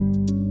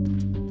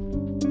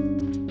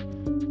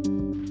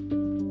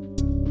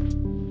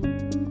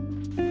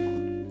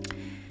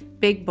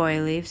Big Boy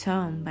Leaves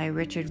Home by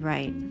Richard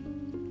Wright.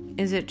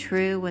 Is it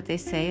true what they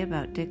say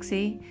about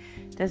Dixie?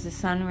 Does the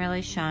sun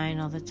really shine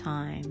all the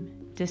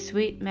time? Do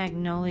sweet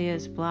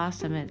magnolias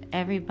blossom at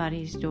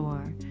everybody's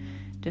door?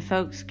 Do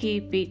folks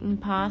keep eating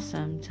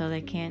possum till they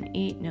can't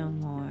eat no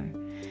more?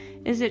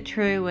 Is it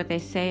true what they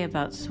say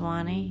about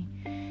Swanee?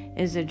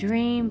 Is a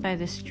dream by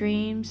the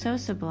stream so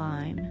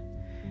sublime?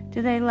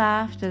 Do they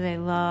laugh, do they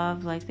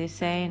love, like they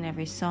say in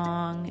every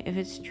song? If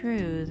it's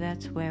true,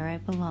 that's where I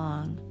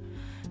belong.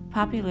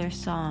 Popular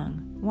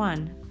song.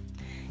 1.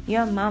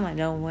 Your mama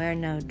don't wear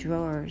no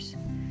drawers.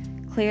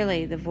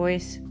 Clearly the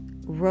voice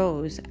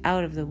rose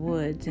out of the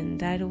woods and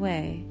died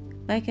away.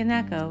 Like an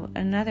echo,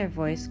 another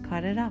voice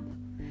caught it up.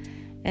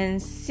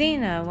 And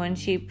Sina when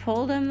she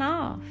pulled him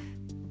off.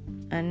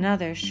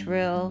 Another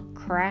shrill,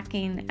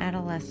 cracking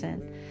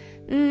adolescent.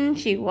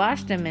 She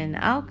washed him in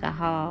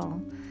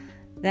alcohol.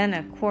 Then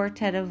a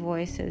quartet of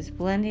voices,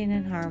 blending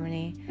in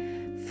harmony,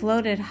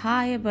 floated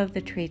high above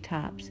the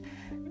treetops.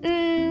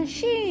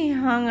 She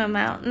hung him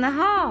out in the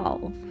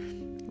hall.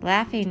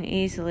 Laughing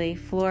easily,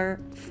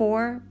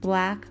 4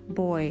 black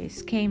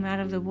boys came out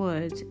of the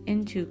woods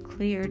into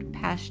cleared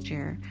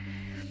pasture.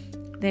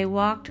 They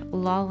walked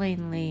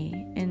lollingly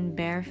in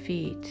bare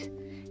feet,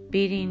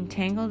 beating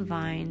tangled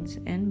vines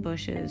and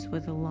bushes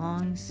with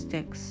long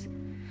sticks.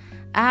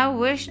 I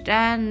wished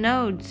I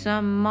knowed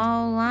some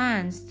more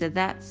lines to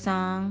that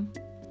song.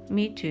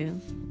 Me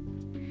too.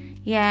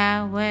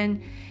 Yeah,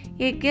 when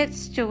it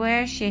gets to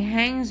where she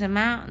hangs 'em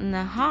out in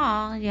the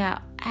hall, you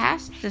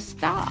has to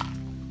stop.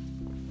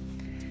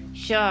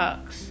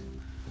 Shucks,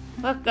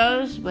 what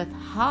goes with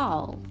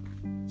hall?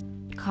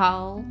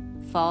 Call,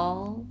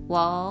 fall,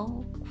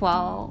 wall,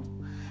 quall.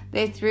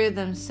 They threw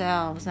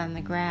themselves on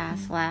the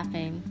grass,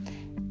 laughing.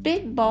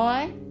 Big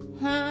boy,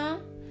 huh?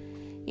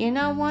 You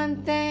know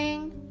one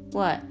thing?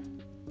 What?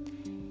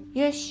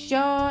 You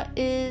sure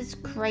is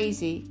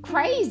crazy.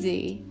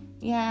 Crazy?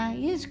 Yeah,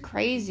 you's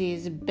crazy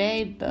as a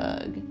babe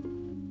bug.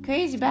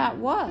 Crazy about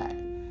what?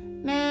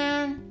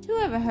 Man, who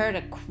ever heard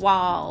of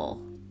quall?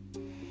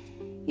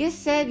 You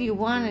said you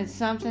wanted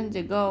something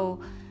to go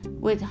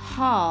with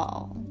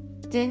hall,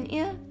 didn't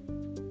you?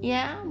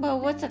 Yeah,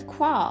 but what's a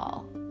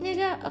quall?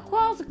 Nigga, a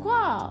quall's a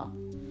quall.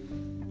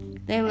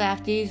 They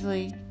laughed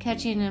easily,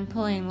 catching and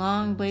pulling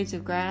long blades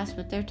of grass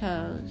with their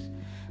toes.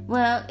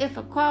 Well, if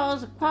a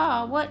quall's a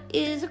quall, what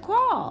is a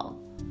quall?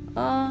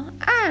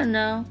 I don't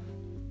know.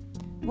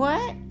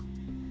 What?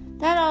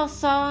 That old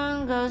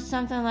song goes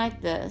something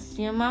like this.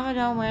 Your mama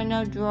don't wear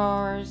no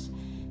drawers.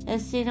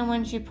 It's seen her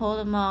when she pulled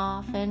them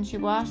off, and she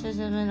washes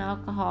them in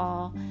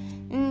alcohol,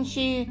 and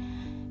she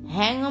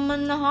hang them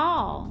in the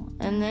hall,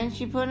 and then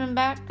she put them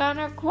back on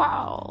her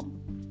quall.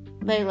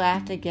 They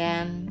laughed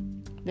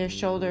again. Their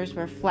shoulders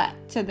were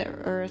flat to the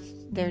earth,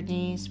 their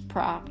knees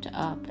propped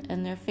up,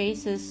 and their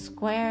faces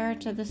square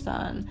to the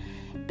sun.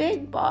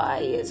 Big boy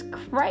is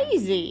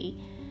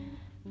crazy.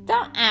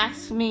 Don't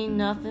ask me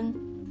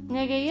nothing.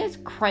 Nigga, you's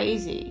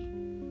crazy.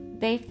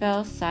 They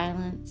fell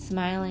silent,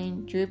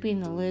 smiling,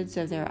 drooping the lids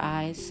of their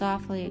eyes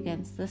softly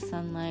against the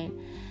sunlight.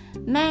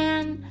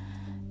 Man,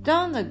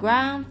 don't the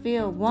ground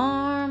feel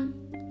warm?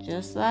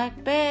 Just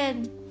like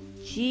bed.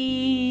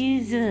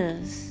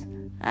 Jesus,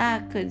 I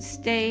could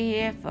stay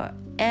here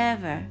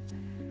forever.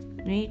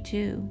 Me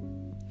too.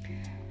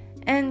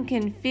 And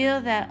can feel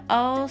that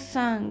old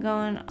sun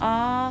going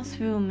all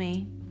through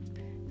me.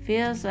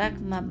 Feels like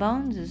my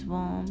bones is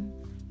warm.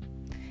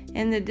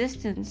 In the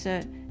distance,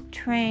 a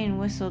train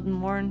whistled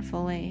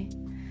mournfully.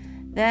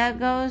 There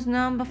goes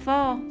number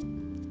 4,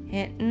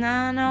 hitting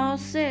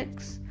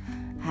 906,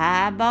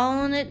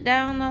 highballing it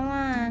down the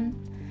line,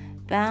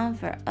 bound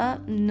for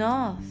up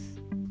north.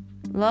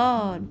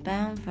 Lord,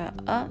 bound for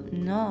up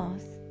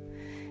north.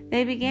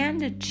 They began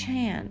to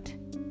chant,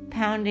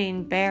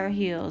 pounding bare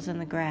heels in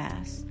the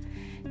grass.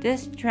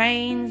 This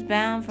train's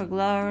bound for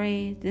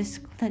glory,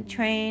 this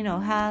train, oh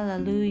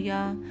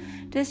hallelujah.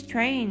 This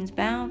train's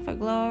bound for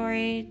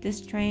glory,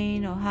 this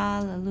train, oh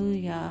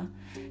hallelujah.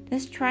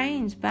 This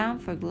train's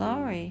bound for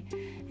glory,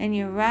 and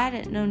you ride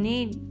it, no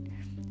need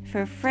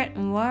for fret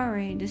and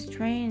worry. This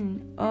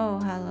train, oh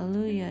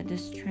hallelujah,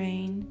 this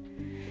train.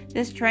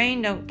 This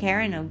train don't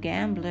carry no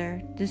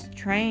gambler, this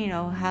train,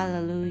 oh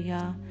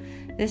hallelujah.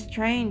 This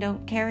train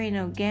don't carry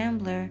no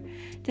gambler,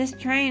 this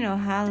train, oh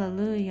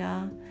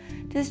hallelujah.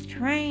 This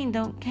train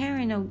don't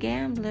carry no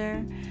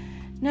gambler.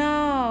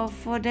 No,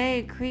 for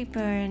day creeper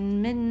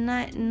and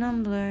midnight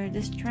numbler.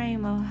 This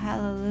train, oh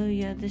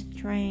hallelujah, this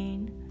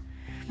train.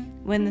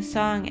 When the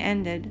song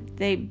ended,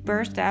 they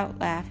burst out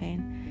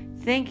laughing,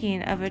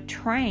 thinking of a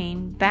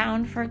train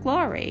bound for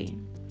glory.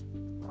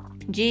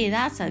 Gee,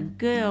 that's a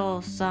good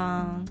old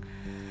song.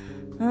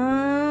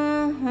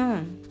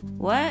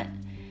 What?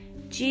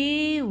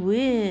 Gee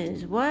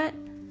whiz, what?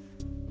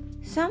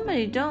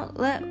 Somebody don't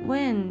let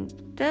wind,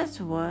 that's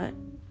what.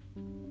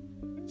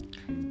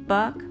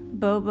 Buck,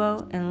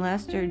 Bobo, and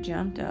Lester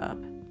jumped up.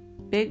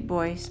 Big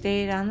Boy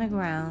stayed on the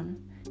ground,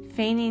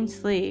 feigning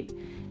sleep.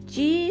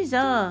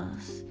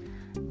 Jesus,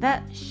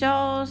 that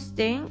sure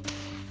stinks.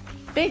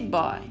 Big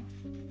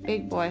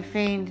Boy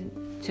feigned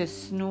to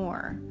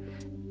snore.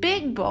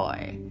 Big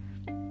Boy!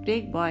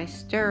 Big Boy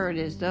stirred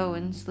as though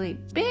in sleep.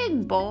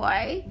 Big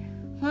Boy?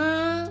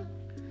 Huh?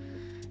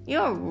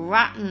 You're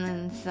rotten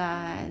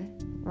inside.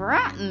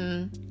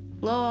 Rotten?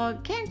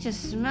 Lord, can't you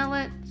smell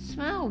it?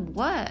 Smell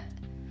what?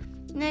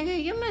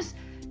 Nigga, you must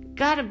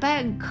got a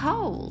bad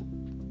cold.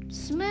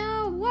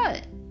 Smell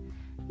what?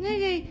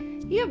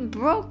 Nigga, you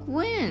broke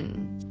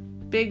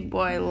wind. Big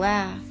Boy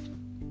laughed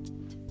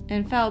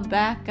and fell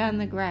back on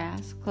the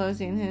grass,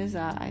 closing his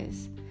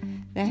eyes.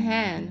 The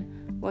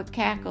hen, what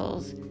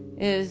cackles,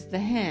 is the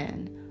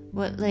hen,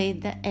 what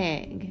laid the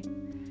egg.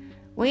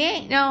 We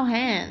ain't no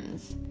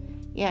hens.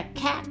 Ya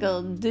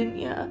cackled, didn't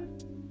ya?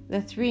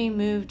 The three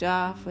moved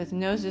off with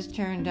noses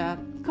turned up.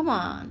 Come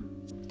on.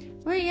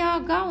 Where y'all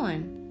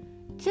going?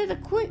 To the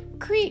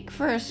creek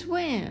for a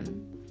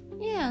swim.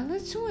 Yeah,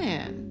 let's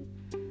swim.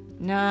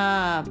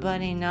 Nah,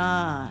 buddy,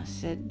 nah,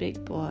 said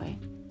Big Boy,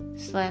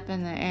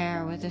 slapping the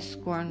air with a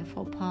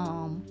scornful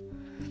palm.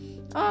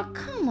 Oh,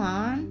 come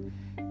on.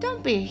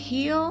 Don't be a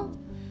heel.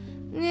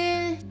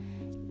 Nah,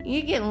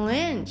 you get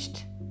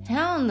lynched.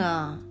 Hell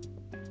no.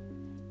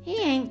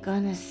 He ain't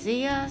gonna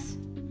see us.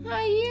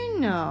 How you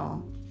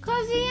know?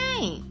 'Cause he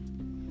ain't.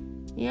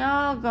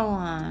 Y'all go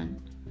on.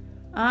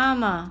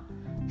 I'ma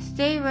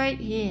stay right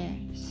here,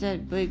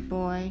 said Big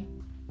Boy.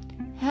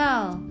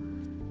 Hell,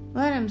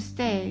 let him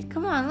stay.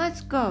 Come on,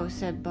 let's go,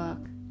 said Buck.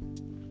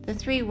 The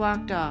three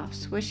walked off,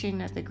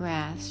 swishing at the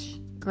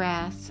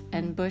grass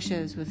and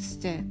bushes with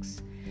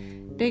sticks.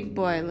 Big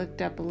Boy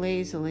looked up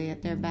lazily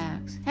at their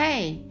backs.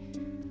 Hey!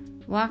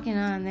 Walking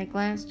on, they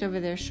glanced over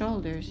their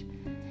shoulders.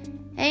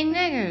 Hey,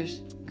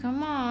 niggers,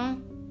 come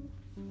on.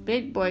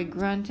 Big Boy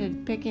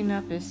grunted, picking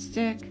up his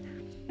stick,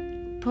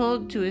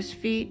 pulled to his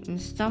feet, and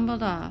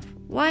stumbled off.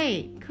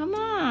 Wait, come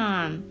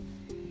on.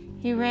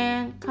 He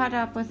ran, caught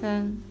up with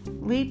them,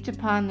 leaped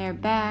upon their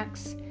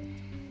backs,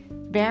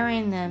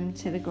 bearing them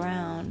to the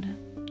ground.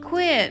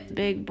 Quit,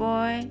 Big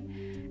Boy.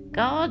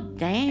 God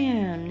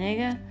damn,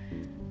 nigga.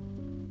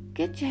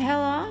 Get your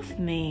hell off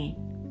me.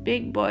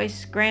 Big Boy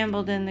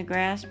scrambled in the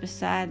grass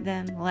beside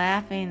them,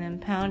 laughing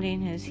and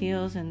pounding his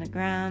heels in the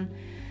ground.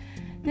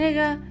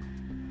 Nigga,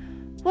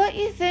 what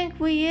you think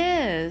we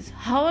is?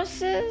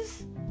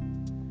 Horses?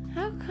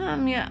 How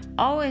come you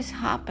always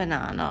hopping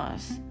on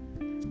us?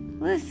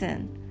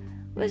 Listen,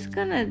 we's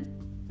gonna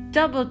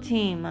double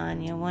team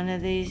on you one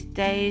of these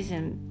days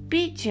and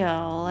beat you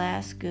all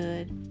ass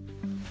good.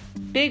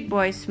 Big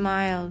Boy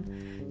smiled.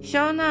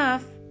 Sure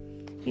enough.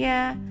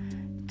 Yeah,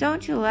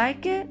 don't you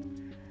like it?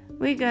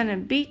 We gonna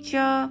beat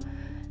your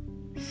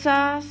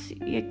sauce.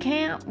 You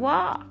can't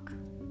walk.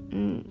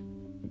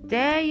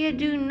 Dare you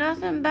do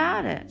nothing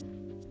about it.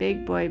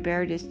 Big Boy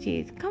bared his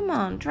teeth. Come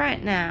on, try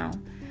it now.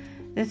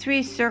 The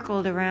three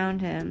circled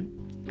around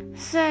him.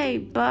 Say,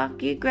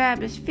 Buck, you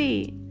grab his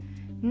feet.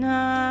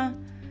 Nah,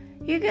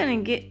 you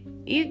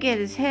get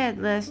his head,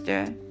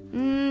 Lester.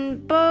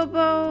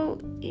 Bobo,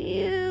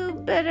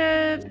 you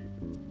better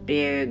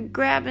be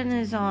grabbing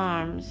his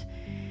arms.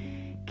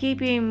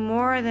 Keeping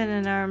more than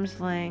an arm's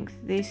length,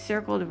 they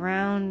circled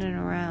round and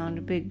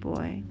around Big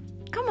Boy.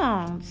 Come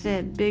on,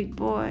 said Big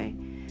Boy,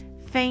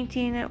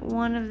 fainting at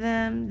one of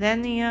them,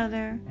 then the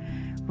other.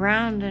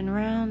 Round and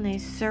round they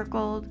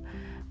circled,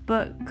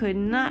 but could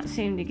not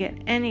seem to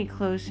get any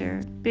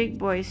closer. Big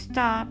Boy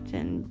stopped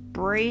and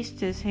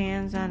braced his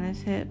hands on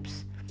his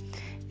hips.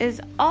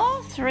 Is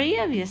all three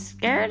of you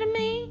scared of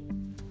me?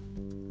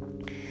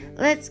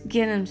 Let's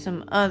get him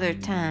some other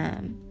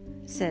time,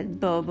 said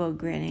Bobo,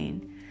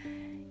 grinning.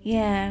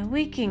 Yeah,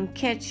 we can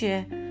catch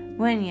you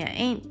when you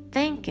ain't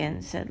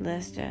thinking, said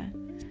Lester.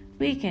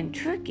 We can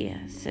trick you,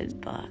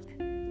 said Buck.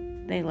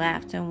 They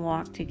laughed and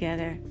walked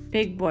together.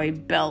 Big Boy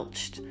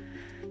belched.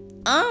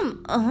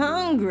 I'm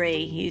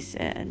hungry, he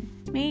said.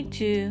 Me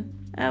too.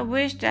 I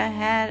wished I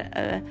had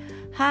a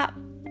hot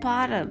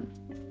pot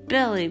of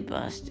belly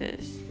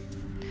busters,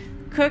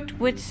 cooked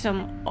with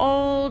some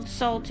old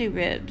salty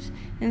ribs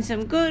and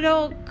some good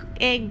old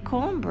egg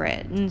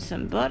cornbread and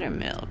some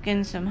buttermilk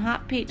and some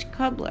hot peach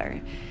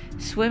cobbler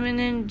swimming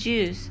in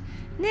juice.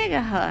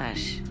 Nigga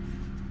hush.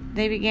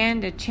 They began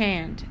to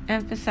chant,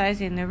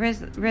 emphasizing the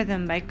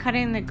rhythm by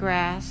cutting the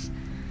grass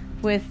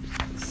with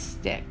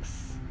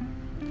sticks.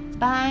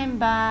 By and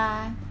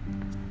by,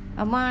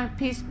 I want a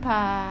piece of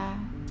pie.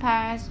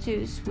 Pie's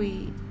too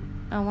sweet.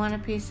 I want a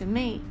piece of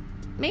meat.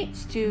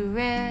 Meat's too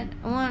red.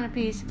 I want a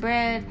piece of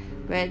bread.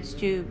 Bread's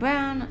too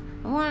brown.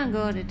 I want to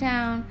go to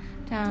town.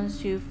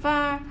 Town's too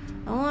far.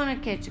 I want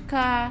to catch a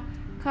car.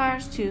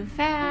 Car's too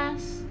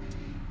fast.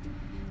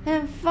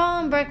 And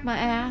fall and break my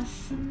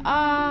ass.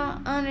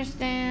 Ah,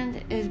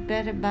 understand is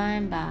better by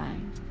and by.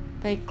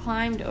 They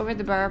climbed over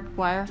the barbed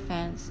wire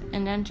fence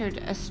and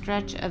entered a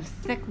stretch of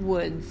thick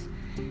woods.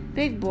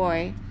 Big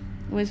Boy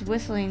was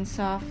whistling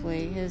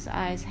softly, his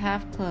eyes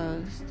half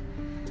closed.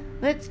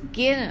 Let's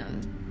get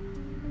him.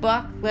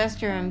 Buck,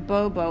 Lester, and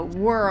Bobo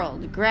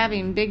whirled,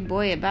 grabbing Big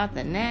Boy about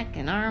the neck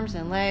and arms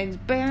and legs,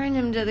 bearing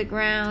him to the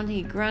ground.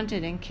 He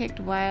grunted and kicked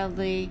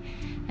wildly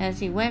as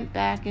he went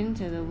back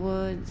into the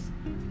woods.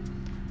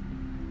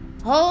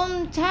 Hold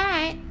him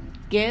tight.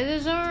 Get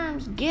his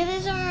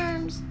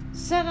arms,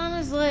 set on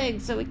his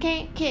legs so he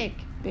can't kick.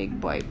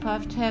 Big boy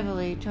puffed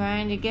heavily,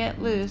 trying to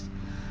get loose.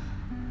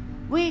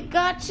 We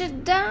got you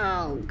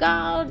down,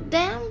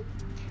 goddamn.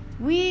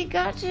 We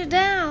got you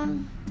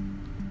down.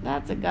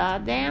 That's a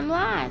goddamn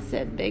lie,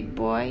 said Big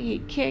Boy. He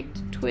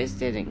kicked,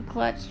 twisted, and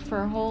clutched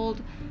for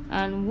hold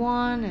on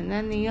one and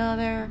then the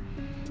other.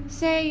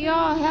 Say,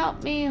 y'all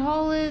help me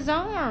hold his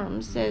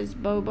arms, says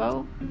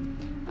Bobo.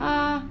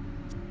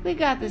 We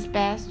got this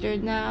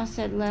bastard now,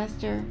 said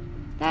Lester.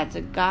 That's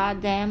a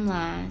goddamn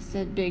lie,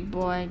 said Big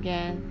Boy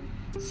again.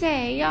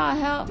 Say, y'all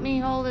help me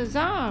hold his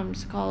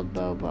arms, called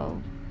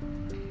Bobo.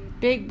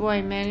 Big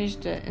Boy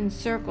managed to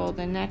encircle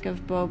the neck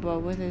of Bobo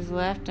with his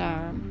left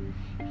arm.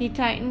 He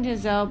tightened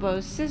his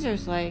elbows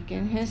scissors-like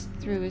and hissed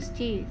through his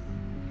teeth.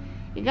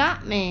 You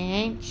got me,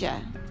 ain't ya?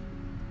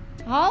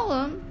 Hold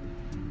him.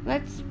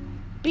 Let's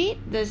beat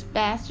this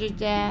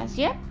bastard's ass.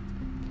 Yep.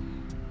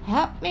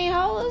 Help me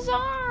hold his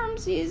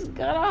arms. He's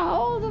gotta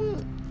hold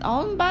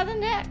him by the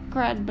neck,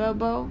 cried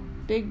Bobo.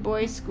 Big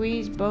Boy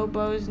squeezed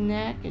Bobo's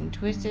neck and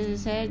twisted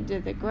his head to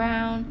the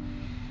ground.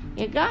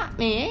 You got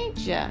me, ain't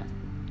ya?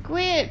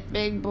 Quit,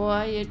 Big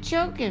Boy. You're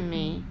choking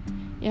me.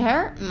 You're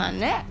hurting my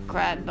neck,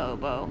 cried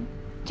Bobo.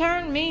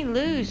 Turn me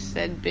loose,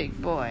 said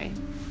Big Boy.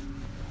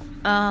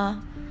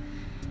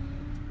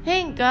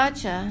 Ain't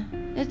gotcha.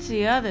 It's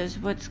the others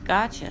what's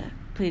gotcha,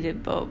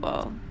 pleaded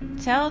Bobo.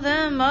 Tell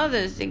them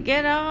others to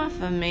get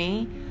off of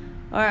me,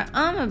 or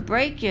I'ma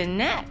break your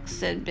neck,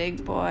 said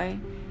Big Boy.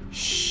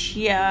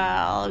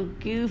 Shall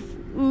goof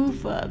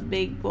oofa,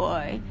 Big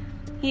Boy.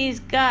 He's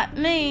got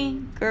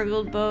me,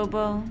 gurgled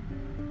Bobo.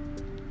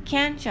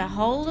 Can't you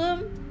hold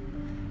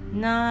him?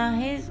 Nah,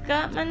 he's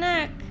got my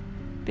neck.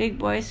 Big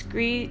Boy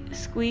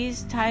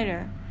squeezed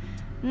tighter.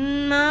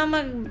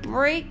 I'ma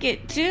break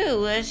it too,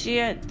 unless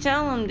you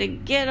tell him to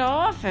get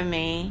off of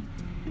me.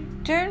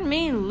 Turn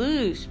me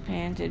loose,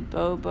 panted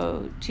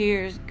Bobo,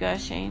 tears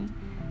gushing.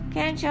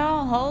 Can't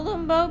y'all hold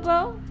him,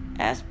 Bobo?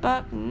 Asked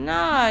Buck.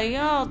 Nah,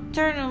 y'all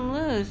turn him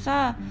loose.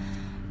 I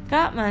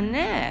got my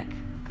neck.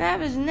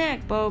 Grab his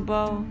neck,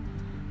 Bobo.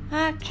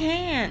 I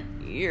can't.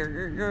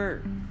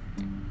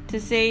 To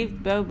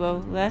save Bobo,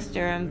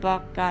 Lester and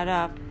Buck got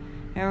up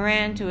and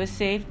ran to a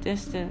safe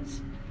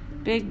distance.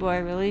 Big Boy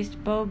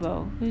released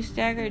Bobo, who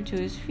staggered to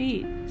his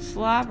feet,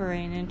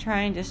 slobbering and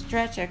trying to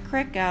stretch a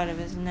crick out of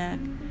his neck.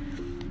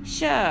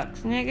 Shucks,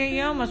 nigger,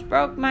 you almost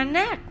broke my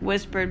neck,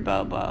 whispered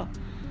Bobo.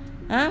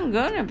 I'm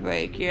gonna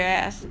break your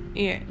ass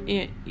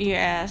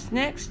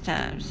next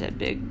time, said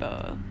Big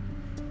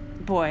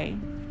Boy.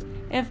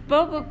 If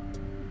Bobo...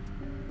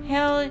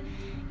 Hell,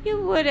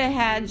 you would have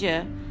had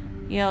ya,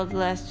 yelled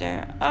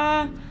Lester.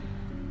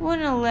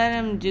 Wouldn't have let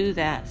him do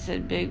that,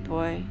 said Big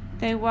Boy.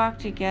 They walked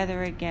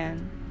together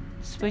again,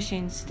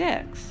 swishing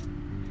sticks.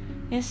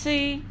 You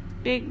see,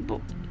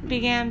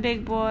 began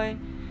Big Boy,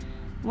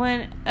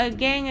 when a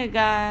gang of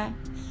guys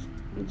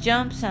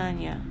jumps on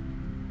you,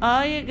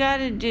 all you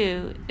gotta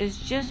do is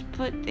just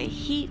put the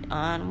heat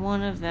on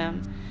one of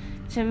them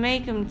to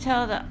make him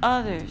tell the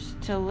others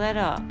to let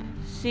up.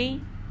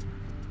 See?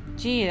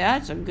 Gee,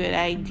 that's a good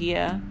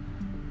idea.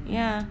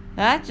 Yeah,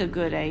 that's a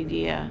good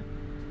idea.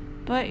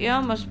 But you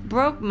almost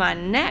broke my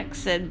neck,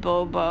 said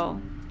Bobo.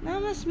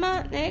 I'm a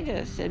smart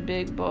nigger, said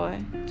Big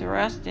Boy,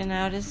 thrusting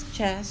out his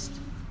chest.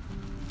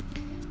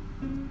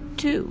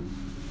 2.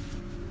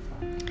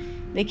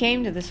 They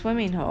came to the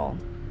swimming hole.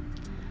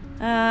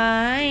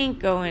 I ain't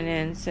going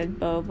in, said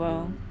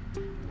Bobo.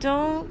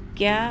 Don't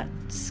get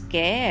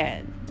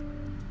scared,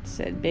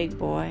 said Big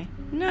Boy.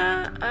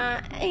 Nah,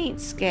 I ain't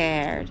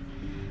scared.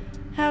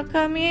 How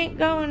come you ain't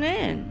going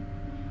in?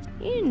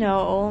 You know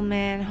old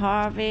man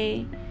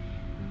Harvey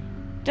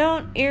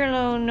don't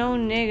earlow no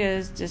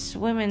niggers to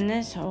swim in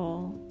this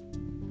hole.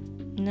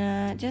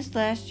 Nah, just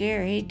last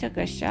year he took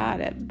a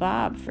shot at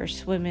Bob for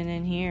swimming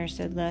in here,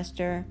 said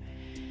Lester.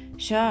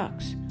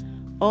 Shucks,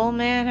 old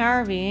man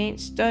Harvey ain't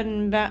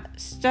studying about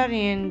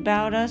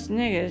us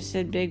niggers,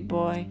 said Big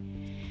Boy.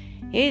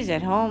 He's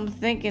at home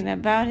thinking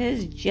about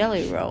his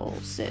jelly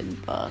rolls,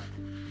 said Buck.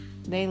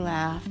 They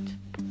laughed.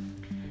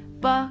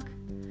 Buck,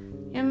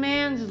 your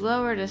man's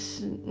lowered a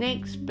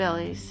snake's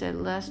belly, said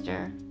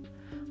Lester.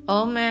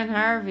 Old man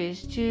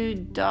Harvey's too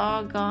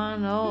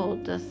doggone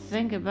old to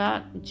think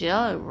about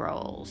jelly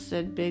rolls,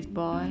 said Big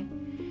Boy.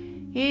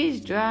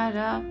 He's dried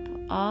up.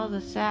 All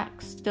the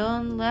sacks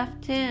done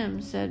left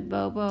him, said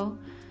Bobo.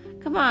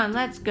 Come on,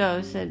 let's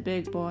go, said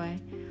Big Boy.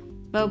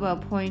 Bobo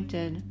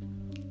pointed.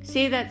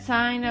 See that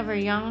sign over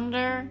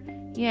yonder?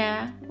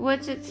 Yeah,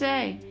 what's it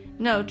say?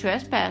 No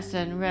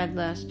trespassing, read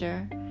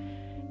Lester.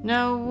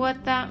 Know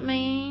what that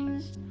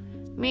means?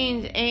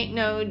 Means ain't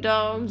no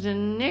dogs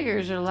and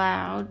niggers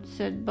allowed,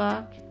 said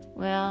Buck.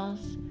 Well,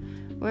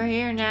 we're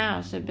here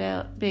now, said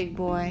Big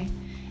Boy.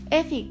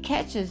 If he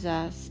catches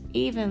us,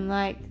 even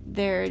like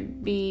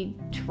there'd be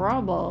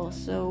trouble,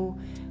 so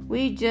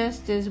we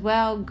just as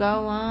well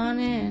go on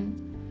in.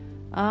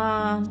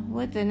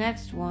 With the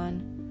next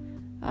one.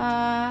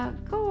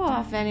 Go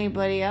off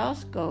anybody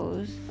else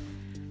goes.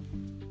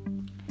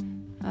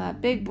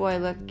 Big Boy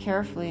looked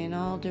carefully in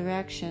all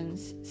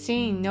directions.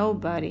 Seeing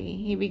nobody,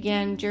 he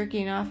began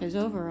jerking off his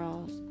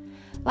overalls.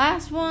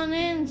 "Last one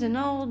in's an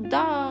old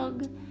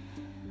dog.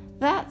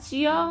 That's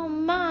your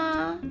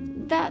ma,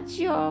 that's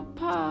your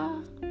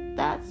pa,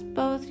 that's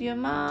both your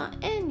ma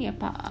and your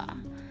pa."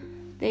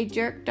 They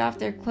jerked off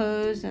their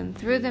clothes and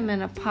threw them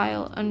in a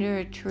pile under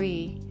a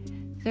tree.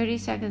 30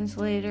 seconds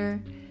later,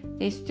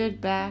 they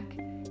stood back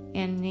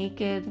and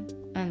naked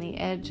on the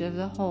edge of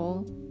the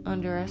hole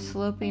under a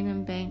sloping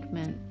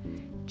embankment.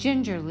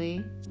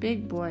 Gingerly,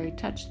 Big Boy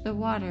touched the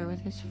water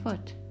with his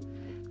foot.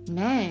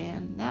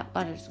 "Man, that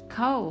water's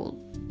cold,"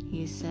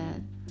 he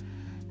said.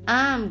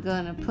 "I'm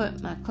gonna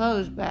put my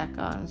clothes back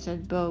on,"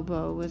 said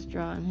Bobo,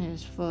 withdrawing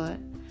his foot.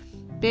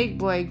 Big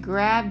Boy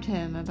grabbed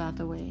him about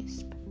the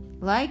waist.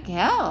 "Like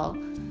hell,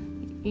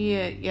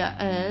 ya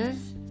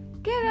is.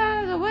 Get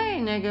out of the way,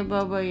 nigger,"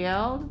 Bobo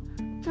yelled.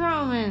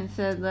 "Throw him in,"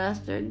 said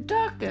Lester.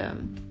 "Duck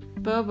him."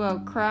 Bobo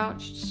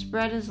crouched,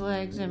 spread his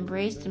legs, and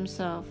braced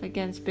himself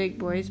against Big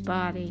Boy's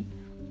body.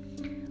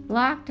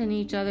 Locked in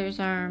each other's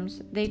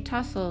arms, they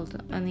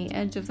tussled on the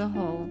edge of the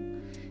hole,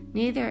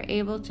 neither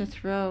able to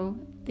throw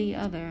the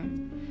other.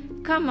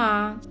 "Come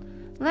on,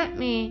 let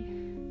me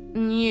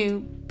and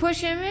you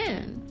push him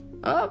in."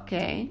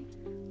 "Okay."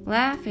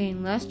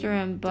 Laughing, Lester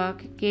and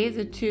Buck gave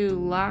the two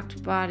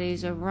locked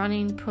bodies a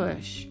running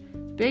push.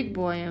 Big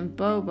Boy and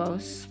Bobo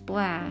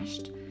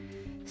splashed,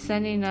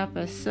 sending up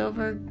a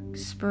silver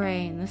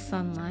spray in the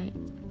sunlight.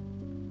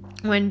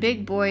 When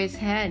Big Boy's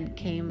head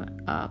came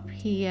up,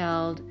 he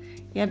yelled,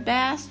 "You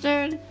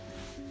bastard!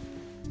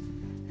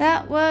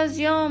 That was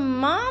your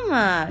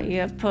mama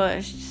you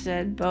pushed,"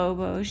 said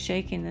Bobo,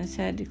 shaking his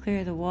head to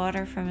clear the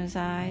water from his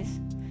eyes.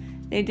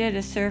 They did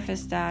a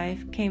surface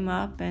dive, came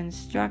up, and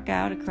struck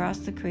out across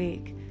the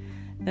creek.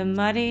 The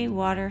muddy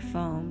water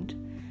foamed.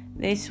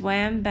 They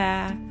swam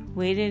back,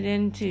 waded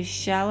into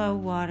shallow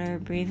water,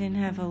 breathing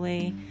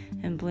heavily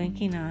and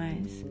blinking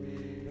eyes.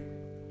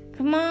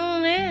 "Come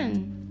on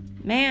in."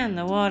 "Man,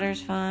 the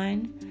water's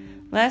fine."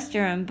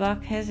 Lester and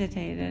Buck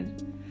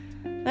hesitated.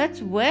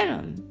 "Let's wet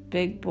 'em,"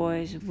 Big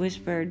Boy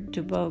whispered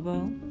to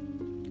Bobo.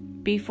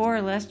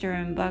 Before Lester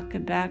and Buck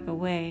could back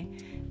away,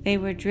 they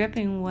were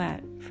dripping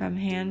wet from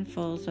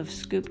handfuls of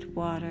scooped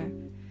water.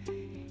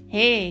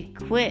 "Hey,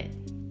 quit,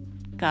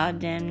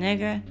 goddamn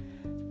nigger.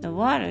 The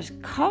water's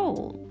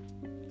cold."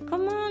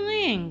 "Come on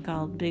in,"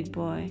 called Big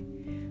Boy.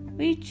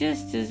 "We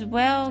just as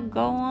well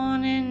go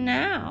on in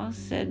now,"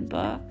 said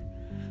Buck.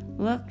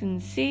 "Look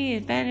and see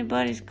if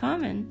anybody's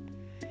coming."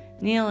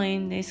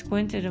 Kneeling, they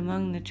squinted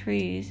among the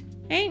trees.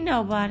 "Ain't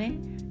nobody.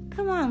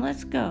 Come on,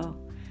 let's go."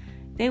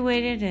 They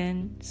waded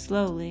in,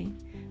 slowly,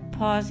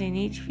 pausing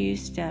each few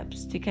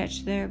steps to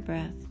catch their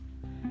breath.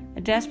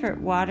 A desperate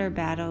water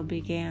battle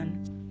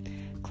began.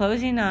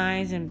 Closing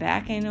eyes and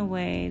backing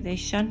away, they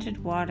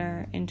shunted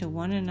water into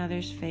one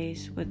another's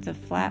face with the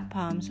flat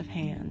palms of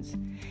hands.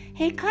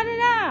 "Hey, cut it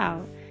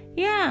out!"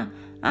 "Yeah,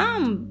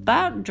 I'm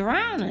about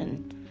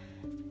drowning."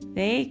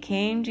 They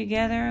came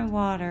together in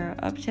water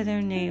up to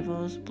their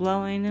navels,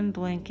 blowing and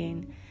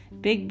blinking.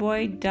 Big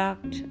Boy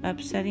ducked,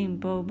 upsetting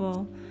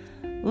Bobo.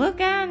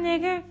 "Look out,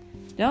 nigger!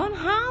 Don't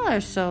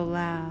holler so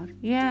loud.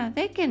 Yeah,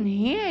 they can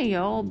hear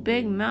your old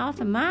big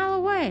mouth a mile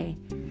away."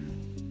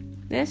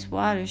 "This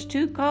water's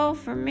too cold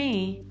for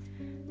me."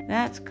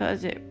 "That's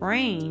 'cause it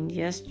rained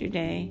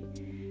yesterday."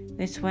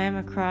 They swam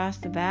across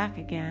the back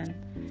again.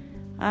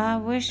 "I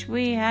wish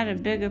we had a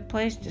bigger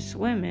place to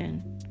swim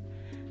in."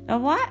 "The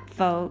white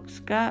folks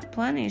got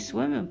plenty of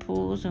swimming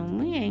pools and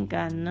we ain't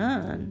got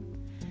none."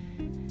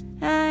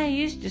 "I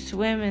used to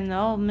swim in the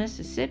old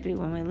Mississippi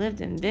when we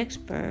lived in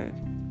Vicksburg."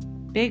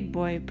 Big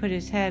Boy put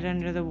his head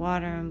under the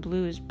water and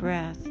blew his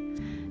breath.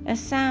 A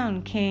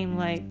sound came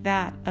like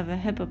that of a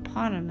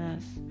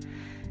hippopotamus.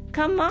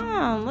 "Come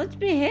on, let's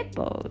be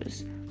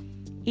hippos."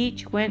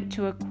 Each went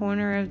to a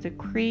corner of the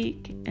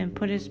creek and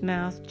put his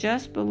mouth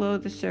just below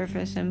the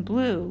surface and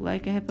blew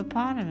like a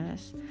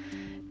hippopotamus.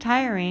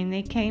 Tiring,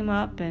 they came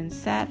up and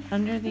sat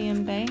under the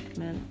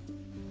embankment.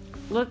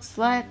 "Looks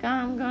like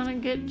I'm gonna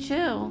get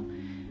chill."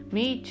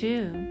 "Me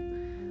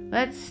too."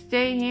 "Let's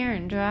stay here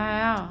and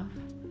dry off."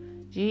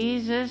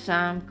 "Jesus,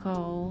 I'm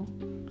cold."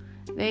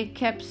 They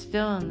kept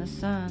still in the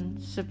sun,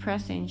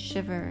 suppressing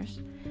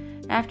shivers.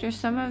 After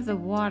some of the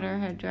water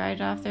had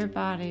dried off their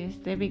bodies,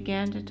 they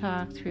began to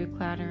talk through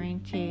clattering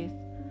teeth.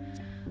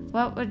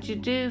 "What would you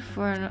do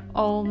for an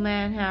old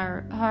man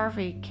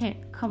Harvey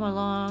can't come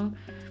along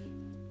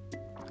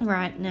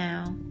right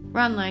now?"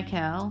 "Run like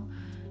hell."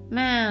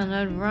 "Man,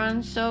 I'd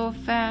run so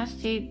fast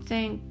he'd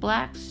think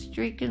black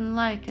streaking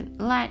like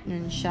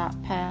lightning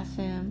shot past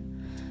him."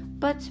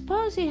 "But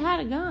suppose he had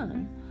a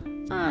gun?"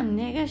 "Ah,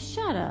 nigga,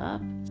 shut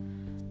up."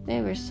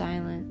 They were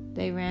silent.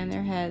 They ran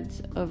their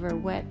heads over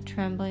wet,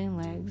 trembling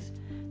legs,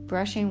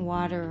 brushing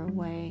water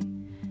away.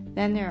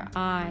 Then their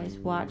eyes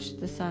watched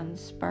the sun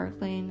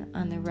sparkling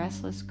on the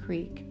restless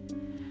creek.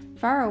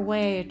 Far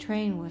away, a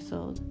train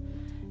whistled.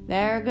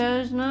 "There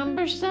goes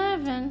number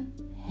 7,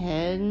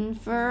 heading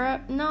for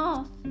up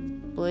north,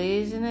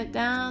 blazing it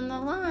down the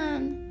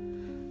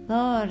line."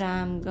 Lord,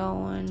 I'm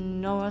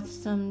going north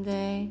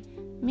someday.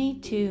 Me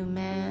too,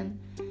 man.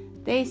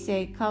 They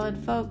say colored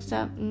folks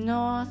up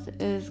north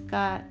is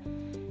got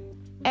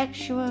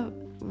extra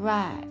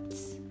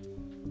rights.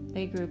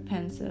 They grew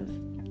pensive.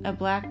 A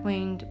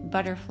black-winged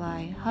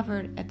butterfly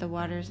hovered at the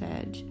water's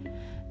edge.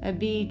 A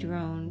bee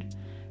droned.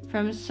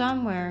 From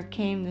somewhere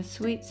came the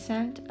sweet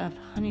scent of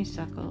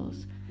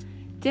honeysuckles.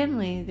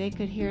 Dimly, they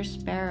could hear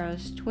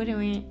sparrows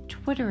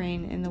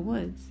twittering in the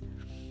woods.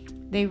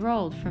 They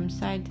rolled from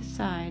side to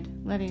side,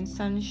 letting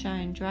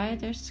sunshine dry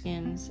their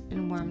skins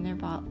and warm their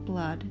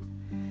blood.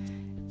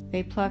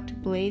 They plucked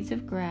blades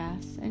of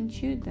grass and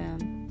chewed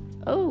them.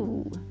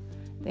 Oh!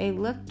 They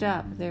looked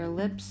up, their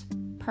lips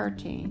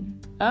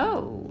parting.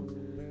 Oh!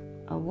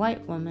 A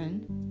white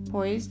woman,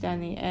 poised on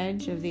the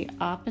edge of the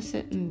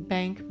opposite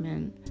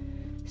embankment,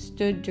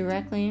 stood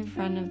directly in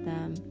front of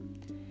them,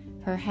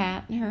 her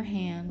hat in her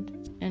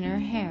hand and her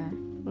hair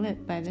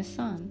lit by the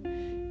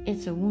sun.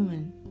 It's a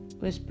woman,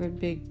 whispered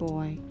Big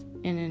Boy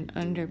in an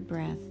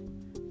underbreath.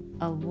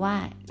 A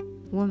white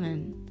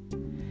woman.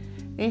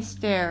 They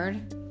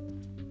stared,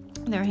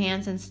 their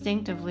hands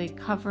instinctively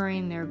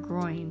covering their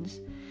groins.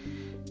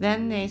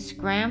 Then they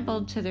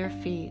scrambled to their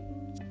feet.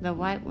 The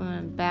white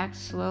woman backed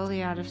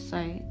slowly out of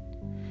sight.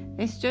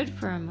 They stood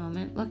for a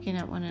moment, looking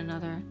at one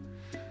another.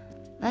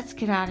 Let's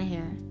get out of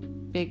here,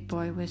 Big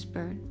Boy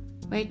whispered.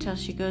 Wait till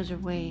she goes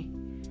away.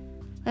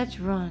 Let's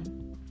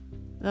run.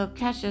 They'll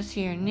catch us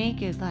here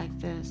naked like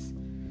this.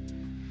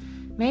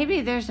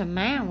 Maybe there's a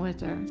man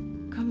with her.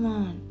 Come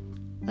on,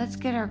 let's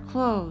get our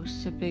clothes,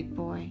 said Big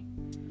Boy.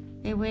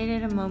 They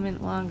waited a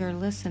moment longer,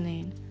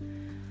 listening.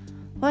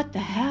 What the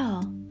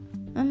hell?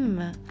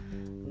 I'm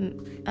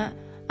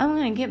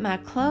gonna get my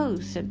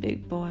clothes, said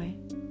Big Boy,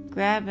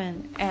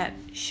 grabbing at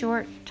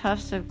short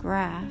tufts of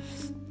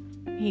grass.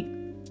 He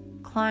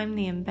climbed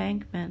the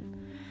embankment.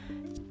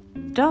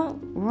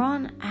 Don't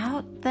run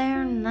out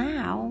there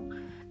now.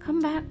 Come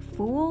back,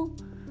 fool.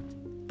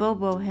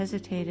 Bobo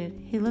hesitated.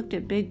 He looked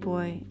at Big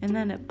Boy and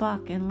then at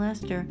Buck and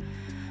Lester.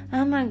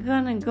 I'm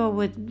gonna go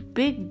with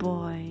Big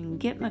Boy and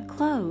get my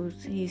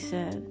clothes, he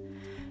said.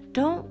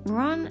 Don't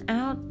run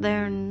out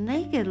there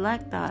naked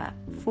like that,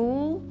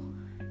 fool,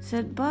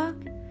 said Buck.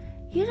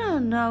 You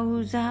don't know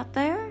who's out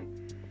there.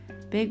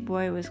 Big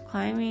Boy was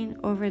climbing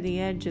over the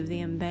edge of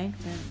the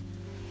embankment.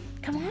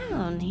 Come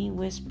on, he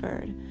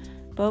whispered.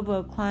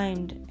 Bobo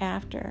climbed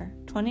after.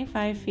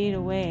 25 feet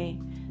away,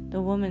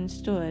 the woman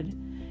stood.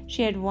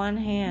 She had one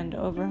hand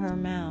over her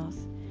mouth.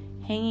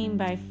 Hanging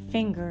by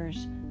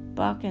fingers,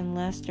 Buck and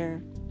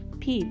Lester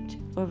peeped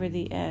over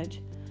the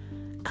edge.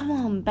 Come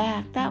on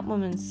back, that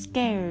woman's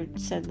scared,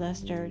 said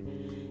Lester.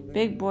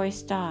 Big Boy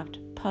stopped,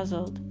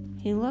 puzzled.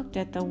 He looked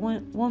at the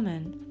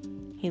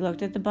woman. He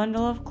looked at the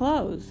bundle of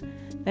clothes.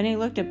 Then he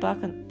looked at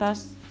Buck and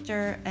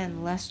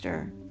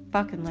Lester.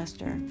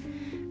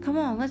 Come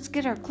on, let's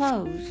get our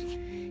clothes.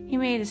 He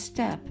made a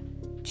step.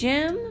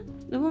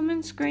 Jim? The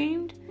woman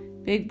screamed.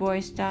 Big Boy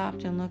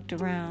stopped and looked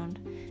around.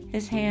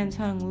 His hands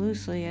hung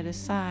loosely at his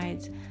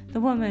sides. The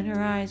woman,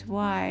 her eyes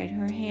wide,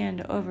 her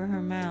hand over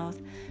her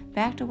mouth,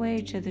 backed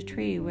away to the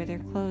tree where their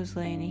clothes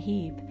lay in a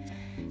heap.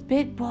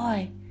 Big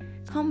Boy,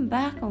 come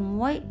back and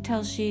wait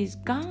till she's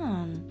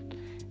gone.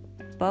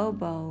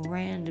 Bobo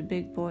ran to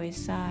Big Boy's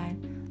side.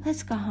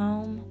 Let's go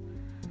home.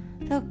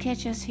 They'll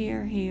catch us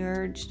here, he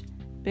urged.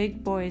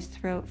 Big Boy's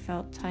throat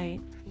felt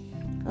tight.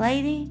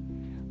 Lady,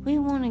 we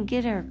want to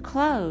get our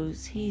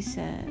clothes, he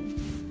said.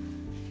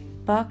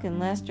 Buck and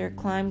Lester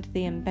climbed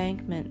the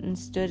embankment and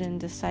stood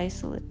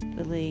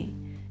indecisively.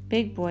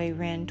 Big Boy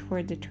ran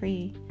toward the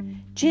tree.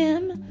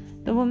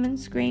 Jim! The woman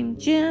screamed.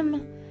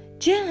 Jim!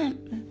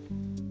 Jim!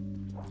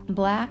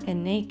 Black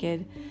and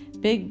naked,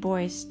 Big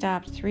Boy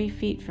stopped 3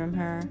 feet from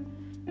her.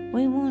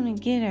 We want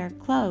to get our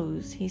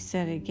clothes, he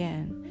said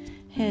again,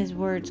 his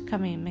words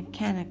coming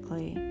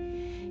mechanically.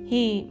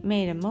 He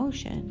made a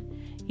motion.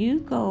 You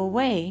go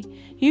away.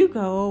 You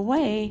go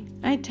away.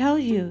 I tell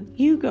you,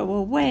 you go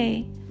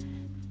away.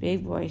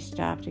 Big Boy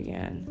stopped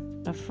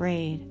again,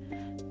 afraid.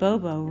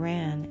 Bobo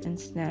ran and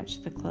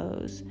snatched the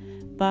clothes.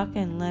 Buck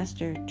and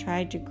Lester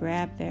tried to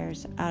grab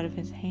theirs out of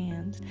his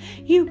hands.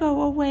 You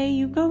go away,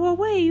 you go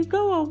away, you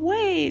go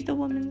away, the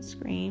woman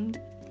screamed.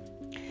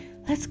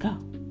 Let's go,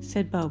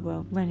 said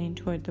Bobo, running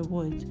toward the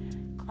woods.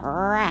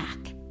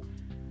 Crack!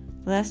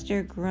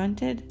 Lester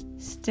grunted,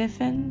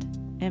 stiffened,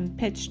 and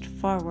pitched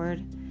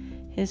forward.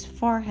 His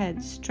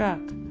forehead struck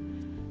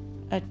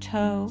a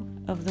toe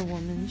of the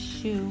woman's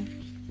shoe.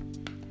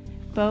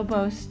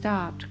 Bobo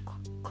stopped,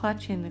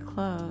 clutching the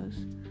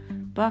clothes.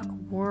 Buck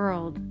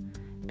whirled.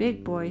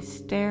 Big Boy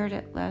stared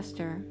at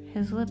Lester,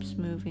 his lips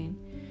moving.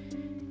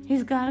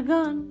 He's got a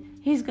gun!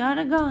 He's got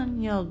a gun!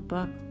 Yelled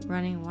Buck,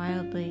 running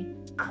wildly.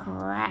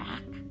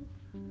 Crack!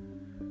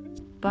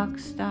 Buck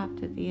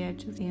stopped at the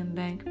edge of the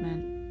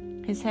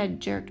embankment. His head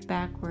jerked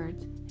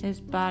backwards. His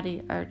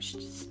body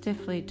arched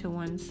stiffly to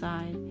one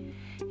side.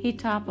 He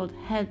toppled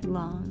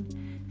headlong,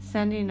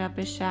 sending up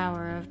a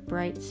shower of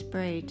bright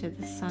spray to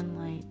the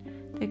sunlight.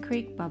 The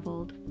creek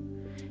bubbled.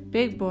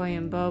 Big Boy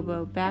and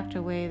Bobo backed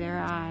away, their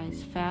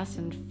eyes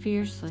fastened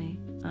fiercely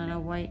on a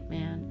white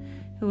man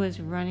who was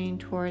running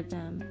toward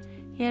them.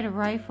 He had a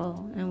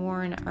rifle and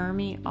wore an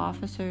army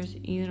officer's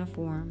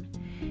uniform.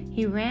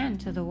 He ran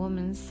to the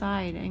woman's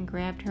side and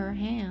grabbed her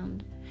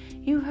hand.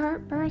 "You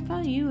hurt,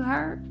 Bertha? You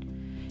hurt?"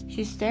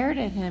 She stared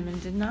at him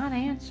and did not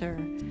answer.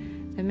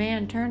 The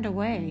man turned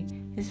away.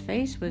 His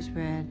face was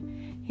red.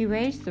 He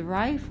raised the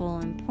rifle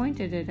and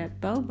pointed it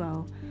at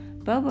Bobo.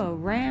 Bobo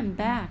ran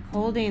back,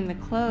 holding the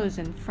clothes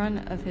in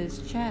front of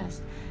his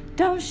chest.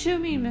 "Don't shoot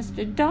me,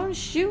 mister! Don't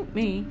shoot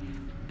me!"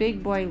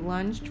 Big Boy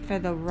lunged for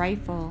the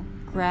rifle,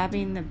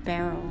 grabbing the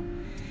barrel.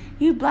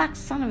 "You black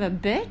son of a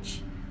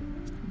bitch!"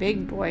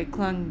 Big Boy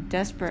clung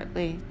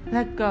desperately.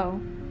 "Let go,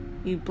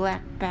 you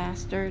black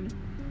bastard!"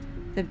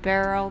 The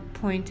barrel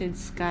pointed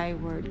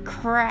skyward.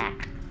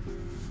 Crack!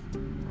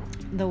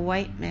 The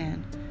white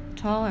man,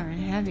 taller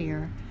and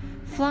heavier,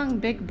 flung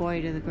Big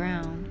Boy to the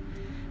ground.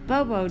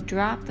 Bobo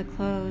dropped the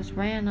clothes,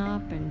 ran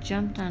up, and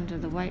jumped onto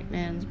the white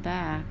man's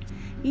back.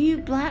 "You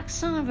black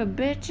son of a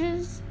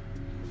bitches!"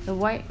 The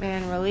white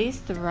man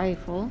released the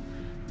rifle,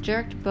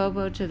 jerked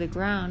Bobo to the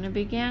ground, and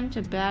began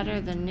to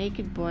batter the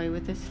naked boy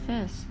with his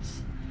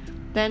fists.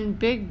 Then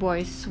Big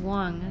Boy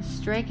swung,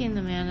 striking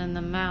the man in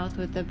the mouth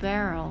with the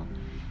barrel.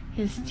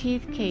 His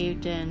teeth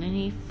caved in, and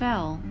he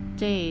fell,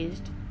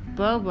 dazed.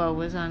 Bobo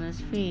was on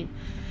his feet.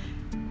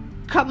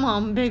 "Come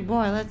on, Big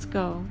Boy, let's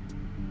go."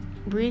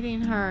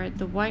 Breathing hard,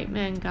 the white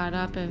man got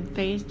up and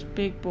faced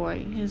Big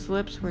Boy. His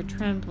lips were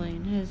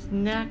trembling, his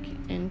neck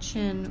and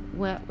chin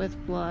wet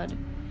with blood.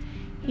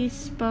 He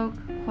spoke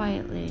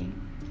quietly.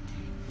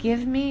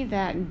 "Give me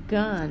that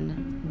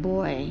gun,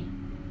 boy."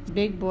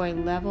 Big Boy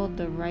leveled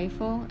the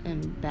rifle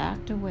and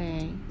backed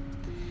away.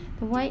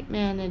 The white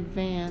man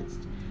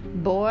advanced.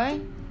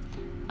 "Boy,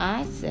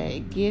 I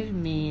say, give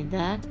me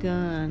that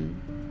gun."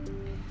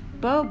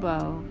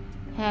 Bobo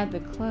had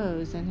the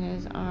clothes in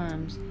his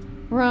arms.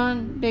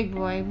 "Run, Big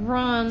Boy,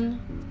 run!"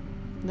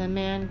 The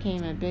man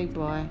came at Big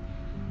Boy.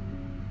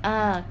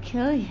 I'll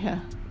kill ya,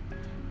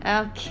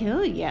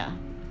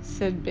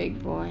 said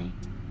Big Boy.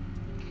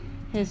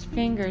 His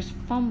fingers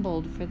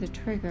fumbled for the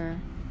trigger.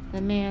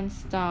 The man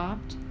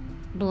stopped,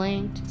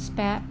 blinked,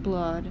 spat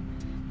blood.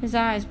 His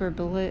eyes were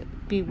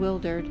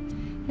bewildered.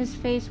 His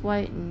face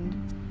whitened.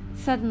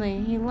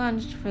 Suddenly, he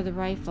lunged for the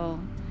rifle,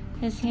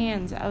 his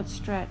hands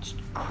outstretched.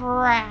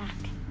 Crack!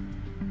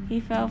 He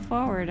fell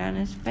forward on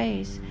his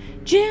face.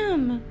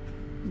 "Jim!"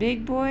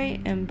 Big Boy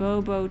and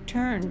Bobo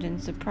turned in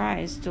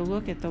surprise to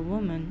look at the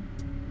woman.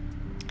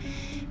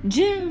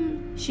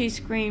 "Jim!" She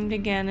screamed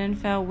again and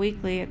fell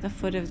weakly at the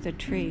foot of the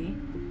tree.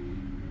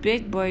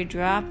 Big Boy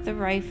dropped the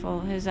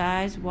rifle, his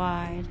eyes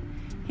wide.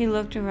 He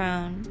looked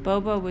around.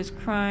 Bobo was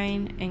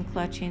crying and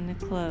clutching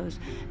the clothes.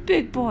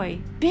 "Big Boy!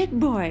 Big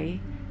Boy!"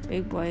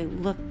 Big Boy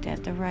looked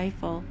at the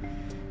rifle,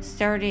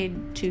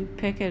 started to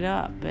pick it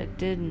up, but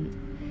didn't.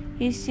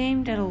 He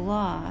seemed at a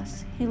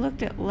loss. He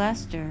looked at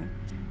Lester,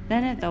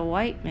 then at the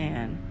white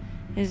man.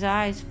 His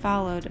eyes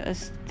followed a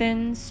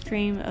thin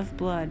stream of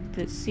blood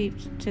that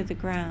seeped to the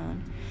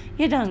ground.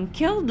 "You done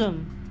killed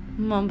him,"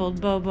 mumbled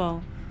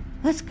Bobo.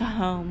 "Let's go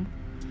home."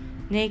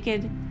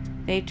 Naked,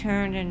 they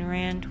turned and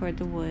ran toward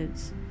the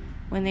woods.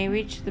 When they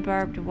reached the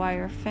barbed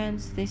wire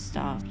fence, they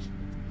stopped.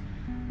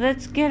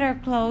 "Let's get our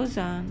clothes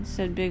on,"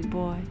 said Big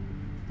Boy.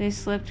 They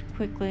slipped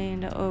quickly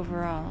into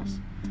overalls.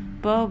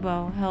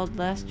 Bobo held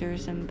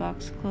Lester's and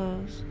Buck's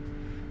clothes.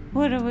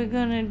 "What are we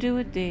gonna do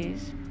with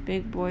these?"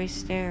 Big Boy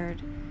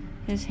stared.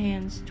 His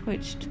hands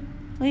twitched.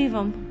 "Leave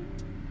 'em."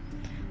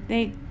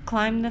 They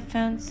climbed the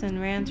fence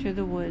and ran through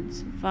the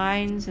woods.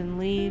 Vines and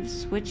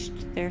leaves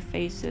switched their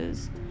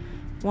faces.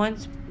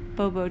 Once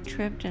Bobo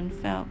tripped and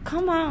fell.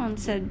 "Come on,"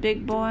 said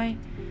Big Boy.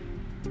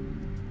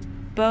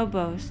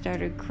 Bobo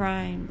started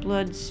crying,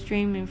 blood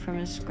streaming from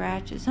his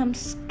scratches. "I'm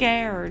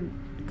scared."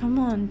 "Come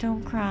on,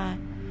 don't cry.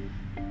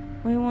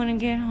 We want to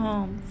get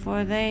home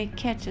before they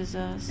catches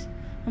us."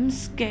 "I'm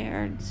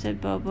scared," said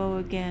Bobo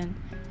again,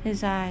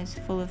 his eyes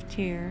full of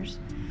tears.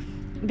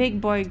 Big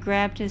Boy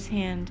grabbed his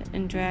hand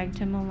and dragged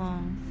him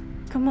along.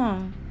 "Come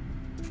on."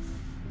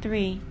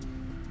 3.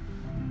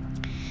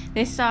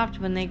 They stopped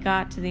when they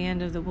got to the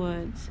end of the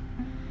woods.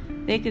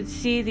 They could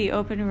see the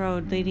open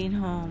road leading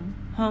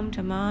home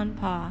to Ma and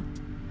Pa.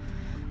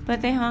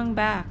 But they hung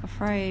back,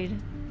 afraid.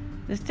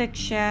 The thick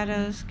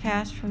shadows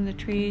cast from the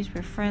trees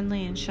were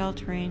friendly and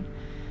sheltering,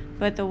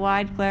 but the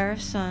wide glare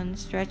of sun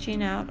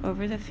stretching out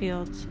over the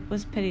fields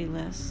was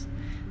pitiless.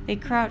 They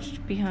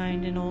crouched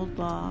behind an old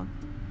log.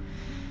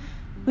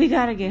 "We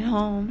gotta get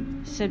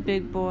home," said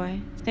Big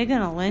Boy. "They're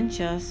gonna lynch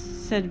us,"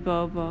 said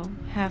Bobo,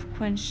 half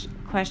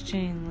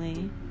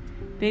questioningly.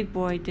 Big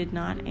Boy did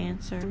not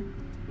answer.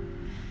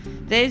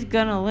 "They's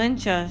gonna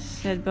lynch us,"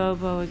 said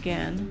Bobo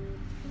again.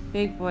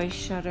 Big Boy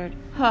shuddered.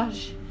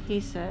 "Hush," he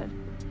said.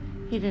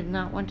 He did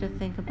not want to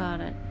think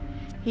about it.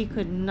 He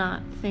could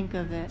not think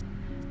of it.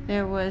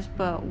 There was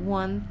but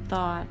one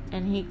thought,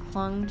 and he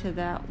clung to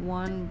that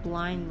one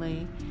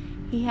blindly.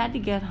 He had to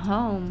get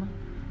home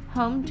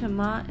to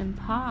Ma and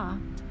Pa.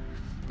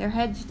 Their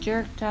heads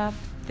jerked up.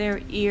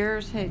 Their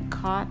ears had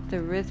caught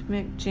the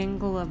rhythmic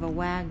jingle of a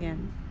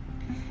wagon.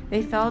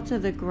 They fell to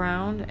the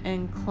ground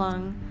and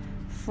clung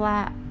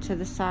flat to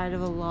the side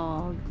of a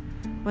log.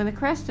 When the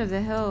crest of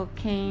the hill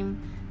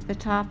came the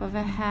top of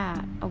a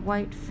hat, a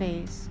white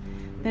face,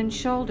 then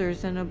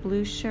shoulders and a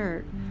blue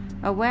shirt.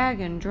 A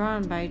wagon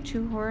drawn by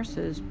 2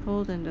 horses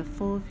pulled into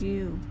full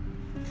view.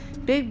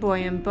 Big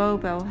Boy and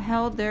Bobo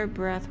held their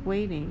breath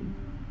waiting.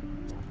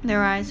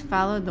 Their eyes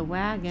followed the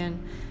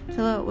wagon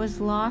till it was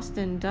lost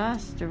in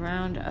dust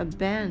around a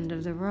bend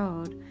of the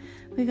road.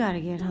 "We gotta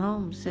get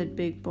home," said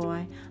Big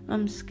Boy.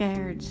 "I'm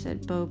scared,"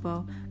 said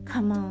Bobo.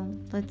 "Come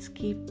on, let's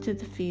keep to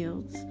the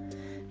fields."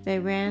 They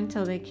ran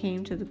till they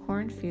came to the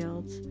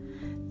cornfields.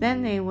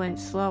 Then they went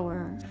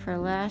slower, for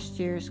last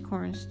year's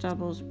corn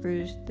stubbles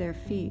bruised their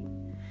feet.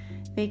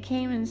 They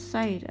came in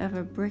sight of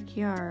a brick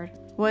yard.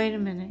 "Wait a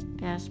minute,"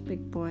 gasped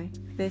Big Boy.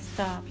 They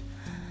stopped.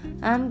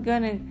 I'm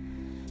going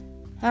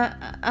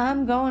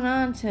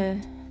on to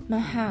my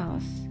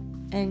house,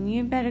 and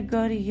you better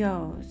go to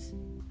yours."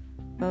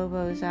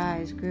 Bobo's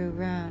eyes grew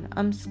round.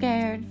 "I'm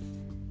scared."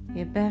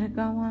 "You better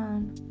go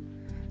on."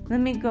 "Let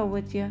me go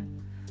with you.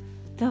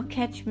 They'll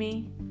catch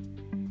me.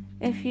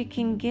 If you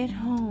can get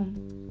home,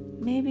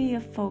 maybe your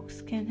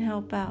folks can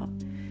help out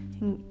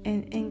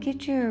and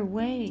get you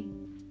away."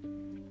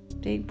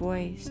 Big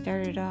Boy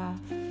started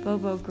off.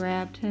 Bobo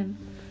grabbed him.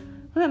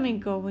 "Let me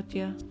go with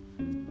you."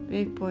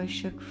 Big Boy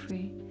shook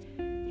free.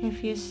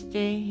 "If you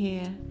stay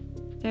here,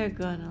 they're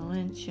gonna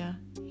lynch you,"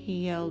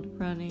 he yelled,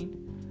 running.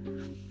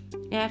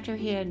 After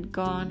he had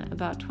gone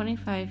about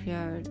 25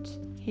 yards,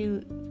 he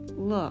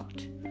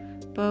looked.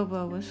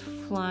 Bobo was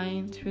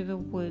flying through the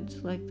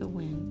woods like the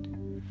wind.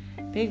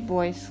 Big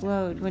Boy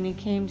slowed when he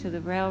came to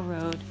the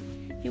railroad.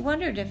 He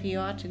wondered if he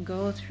ought to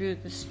go through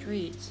the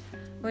streets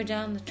or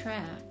down the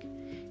track.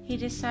 He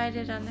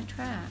decided on the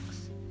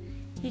tracks.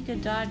 He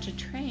could dodge a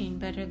train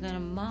better than a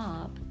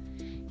mob.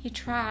 He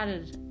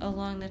trotted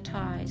along the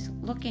ties,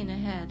 looking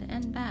ahead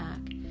and back.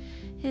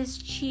 His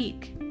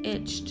cheek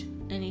itched,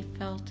 and he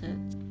felt it.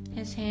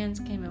 His hands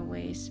came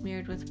away,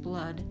 smeared with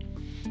blood.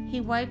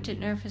 He wiped it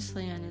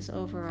nervously on his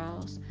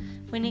overalls.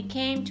 When he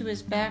came to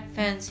his back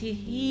fence, he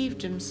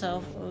heaved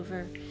himself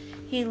over.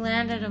 He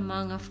landed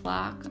among a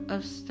flock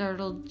of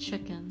startled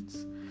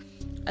chickens.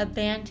 A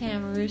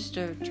bantam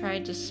rooster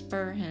tried to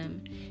spur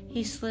him.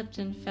 He slipped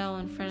and fell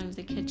in front of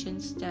the kitchen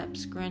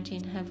steps,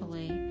 grunting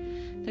heavily.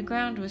 The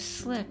ground was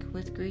slick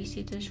with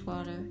greasy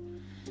dishwater.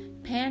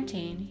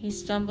 Panting, he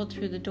stumbled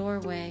through the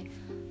doorway.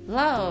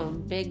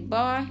 "Lo, Big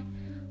Boy,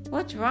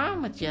 what's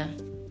wrong with you?"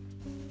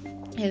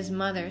 His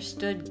mother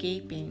stood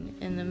gaping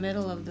in the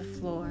middle of the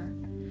floor.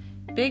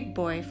 Big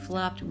Boy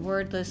flopped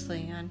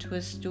wordlessly onto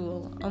a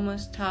stool,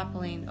 almost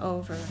toppling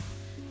over.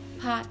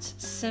 Pots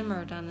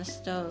simmered on the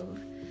stove.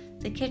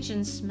 The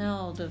kitchen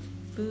smelled of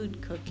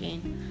food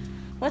cooking.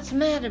 "What's the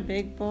matter,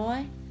 Big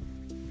Boy?"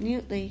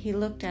 Mutely, he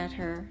looked at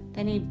her.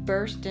 Then he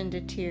burst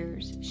into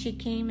tears. She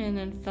came in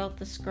and felt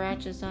the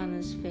scratches on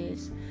his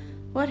face.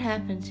 "What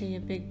happened to you,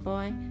 Big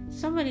Boy?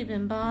 Somebody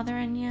been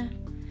bothering you?"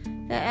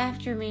 "They're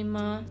after me,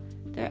 Ma.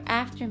 They're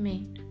after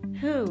me."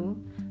 "Who?"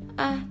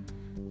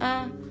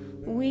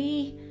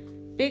 We...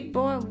 Big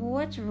Boy,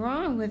 what's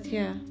wrong with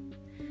you?"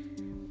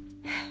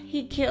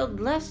 "He killed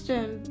Lester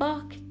and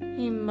Buck,"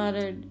 he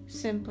muttered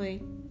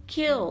simply.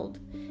 "Killed?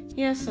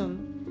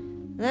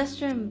 Yes'm."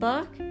 "Lester and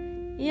Buck?"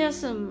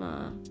 "Yes'm,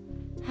 Ma."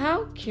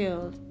 "How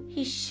killed?"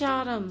 "He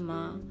shot 'em,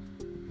 Ma."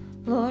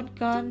 "Lord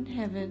God in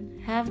heaven,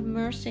 have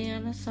mercy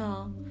on us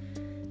all.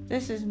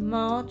 This is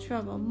more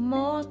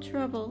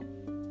trouble,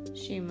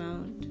 she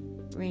moaned,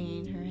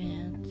 wringing her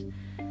hands.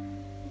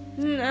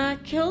 "I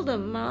killed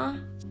him, Ma."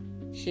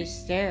 She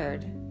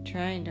stared,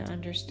 trying to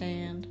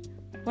understand.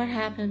 "What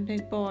happened,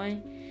 Big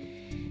Boy?"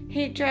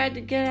 "He tried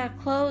to get our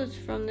clothes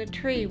from the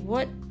tree."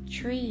 "What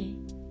tree?"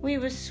 "We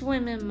was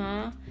swimming,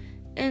 Ma,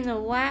 and the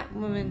white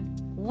woman."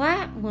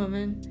 "White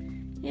woman?"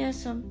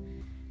 "Yes'm.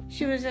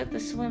 She was at the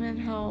swimming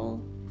hole."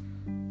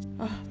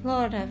 "Oh,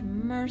 Lord have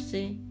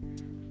mercy.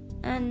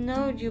 I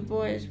knowed you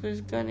boys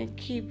was gonna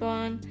keep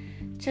on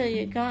till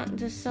you got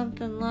into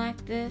something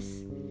like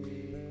this."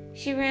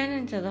 She ran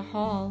into the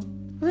hall.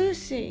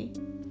 "Lucy!"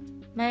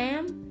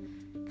 "Ma'am?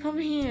 Come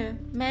here.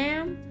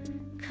 Ma'am?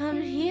 Come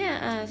here,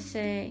 I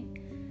say."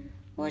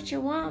 "What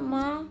you want,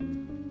 Ma?"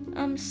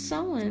 "I'm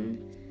sewing."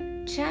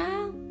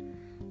 "Child,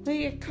 will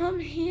you come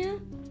here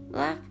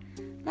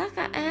like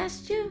I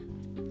asked you?"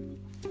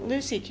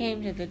 Lucy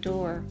came to the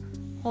door,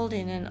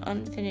 holding an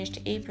unfinished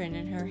apron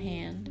in her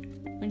hand.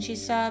 When she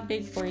saw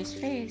Big Boy's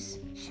face,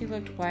 she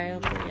looked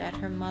wildly at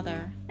her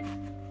mother.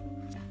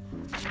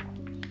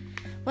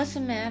 "What's the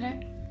matter?"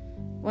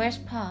 "Where's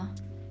Pa?"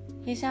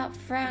 "He's out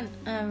front,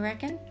 I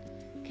reckon."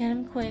 "Get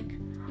him quick."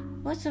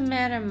 "What's the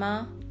matter,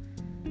 Ma?"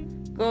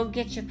 "Go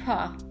get your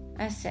Pa,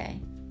 I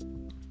say."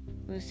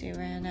 Lucy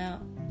ran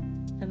out.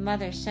 The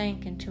mother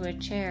sank into a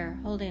chair,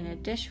 holding a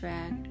dish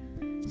rag.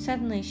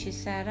 Suddenly she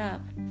sat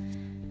up.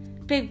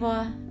 "Big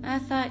Boy, I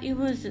thought you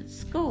was at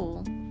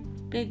school."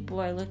 Big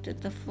Boy looked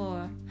at the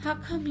floor. "How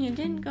come you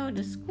didn't go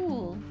to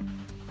school?"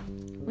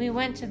 "We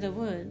went to the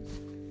woods,"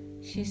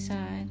 she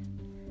sighed.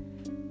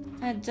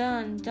 I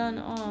done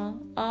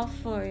all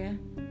for you,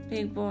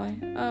 big boy.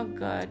 Oh,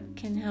 God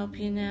can help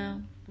you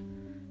now.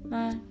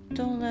 Ma,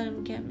 don't let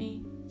him get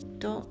me.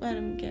 Don't let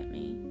him get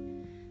me.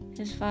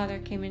 His father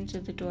came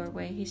into the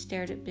doorway. He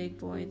stared at Big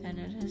Boy, then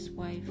at his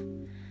wife.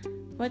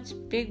 What's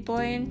Big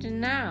Boy into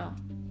now?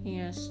 He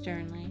asked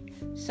sternly.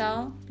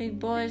 So, Big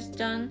Boy's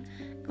done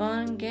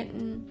gone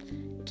getting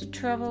into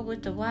trouble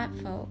with the white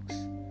folks.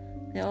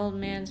 The old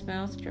man's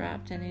mouth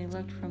dropped and he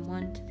looked from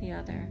one to the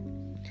other.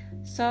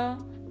 So,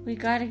 we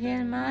gotta get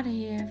him out of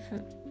here,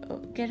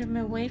 get him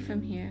away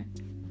from here.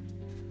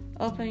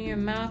 Open your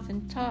mouth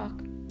and talk.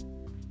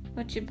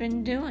 What you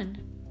been doing?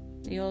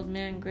 The old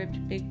man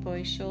gripped Big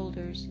Boy's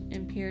shoulders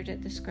and peered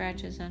at the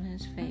scratches on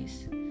his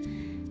face.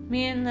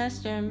 Me and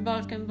Lester and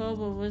Buck and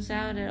Bobo was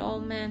out at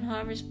Old Man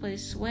Harvey's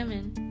place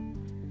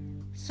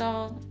swimming.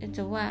 Saul, it's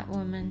a white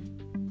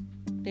woman.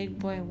 Big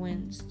Boy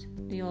winced.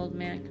 The old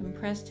man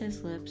compressed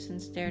his lips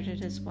and stared at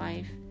his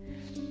wife.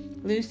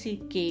 Lucy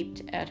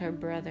gaped at her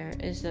brother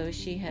as though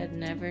she had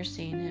never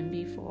seen him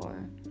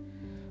before.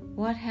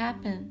 What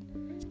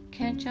happened?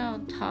 Can't y'all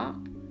talk?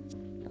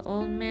 The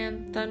old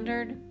man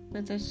thundered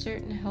with a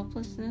certain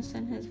helplessness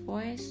in his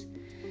voice.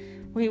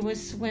 We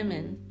was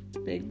swimming,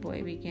 Big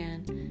Boy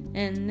began,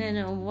 and then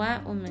a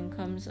white woman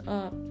comes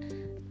up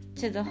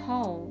to the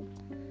hole,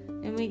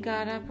 and we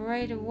got up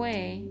right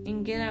away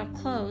and get our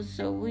clothes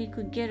so we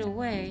could get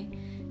away,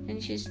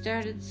 and she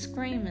started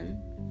screaming.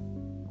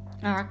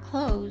 Our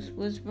clothes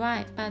was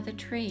right by the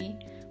tree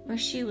where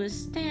she was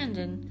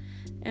standing,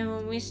 and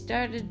when we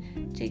started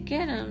to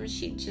get 'em,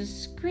 she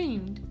just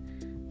screamed.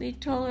 We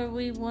told her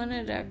we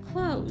wanted our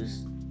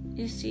clothes.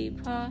 You see,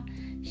 Pa,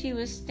 she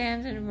was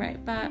standing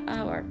right by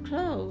our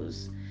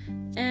clothes,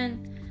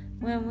 and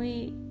when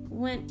we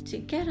went to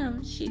get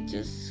 'em, she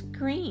just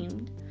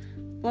screamed.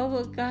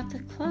 Bobo got the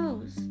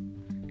clothes,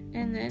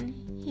 and then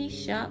he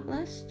shot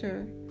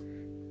Lester.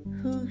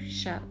 Who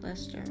shot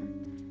Lester?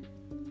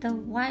 The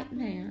white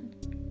man.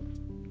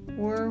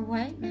 We're a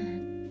white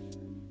man.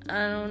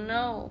 I don't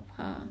know,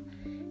 Pa.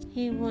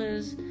 He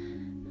was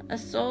a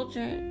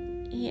soldier.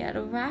 He had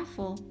a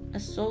rifle. A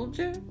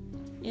soldier?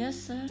 Yes,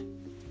 sir.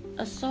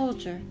 A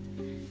soldier.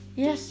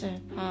 Yes, sir,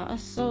 Pa, a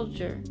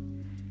soldier.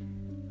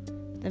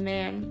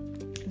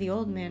 The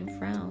old man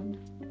frowned.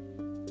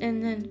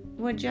 And then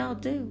what'd y'all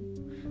do?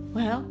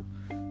 Well,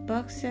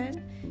 Buck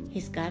said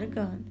he's got a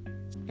gun,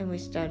 and we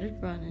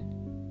started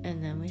running,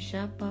 and then we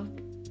shot Buck,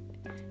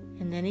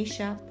 and then he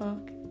shot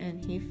Buck,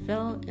 and he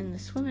fell in the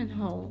swimming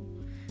hole.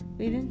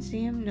 We didn't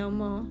see him no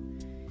more.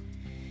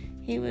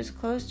 He was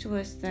close to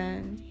us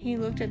then. He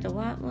looked at the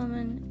white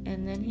woman,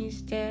 and then he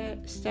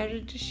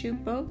started to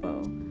shoot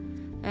Bobo.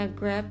 I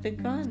grabbed the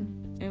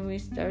gun, and we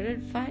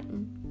started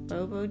fighting.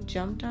 Bobo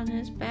jumped on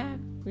his back.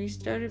 He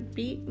started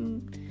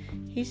beating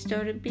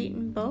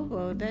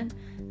Bobo. Then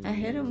I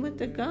hit him with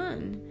the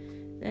gun.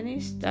 Then he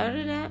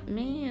started at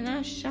me, and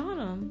I shot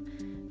him.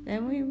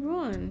 Then we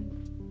run.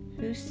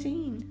 Who's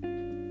seen?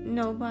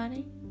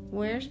 Nobody.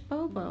 Where's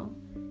Bobo?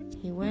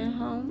 He went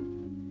home.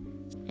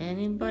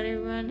 Anybody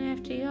run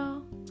after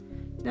y'all?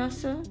 No,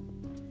 sir.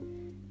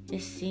 You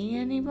see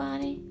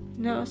anybody?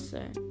 No,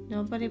 sir.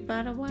 Nobody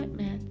but a white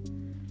man.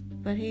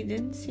 But he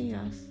didn't see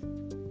us.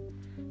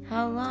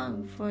 How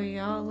long before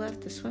y'all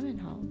left the swimming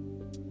hole?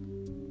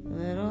 A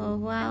little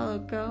while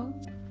ago.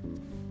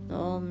 The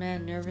old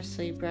man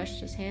nervously brushed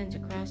his hands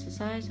across his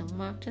eyes and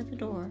walked to the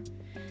door.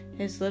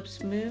 His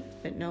lips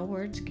moved, but no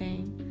words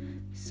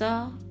came.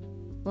 So,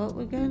 what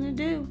we gonna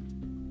do?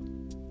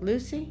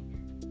 Lucy,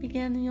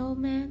 began the old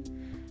man,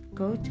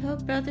 go tell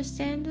Brother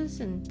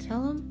Sanders and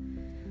tell him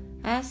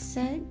I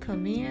said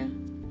come here,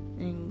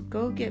 and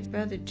go get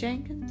Brother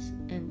Jenkins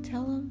and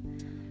tell him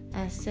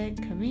I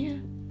said come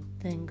here,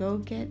 then go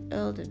get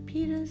Elder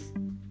Peters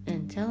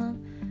and tell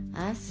him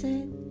I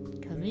said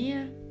come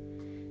here,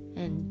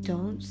 and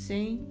don't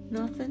say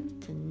nothing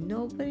to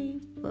nobody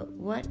but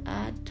what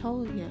I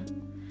told you.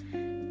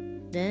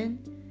 Then,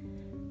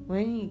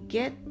 when you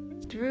get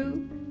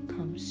through,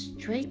 come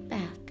straight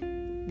back.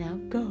 Now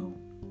go.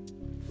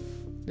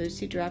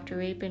 Lucy dropped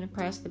her apron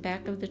across the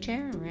back of the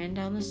chair and ran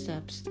down the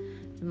steps.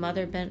 The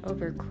mother bent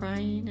over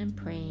crying and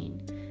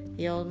praying.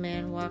 The old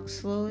man walked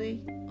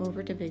slowly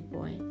over to Big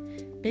Boy.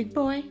 Big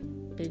Boy?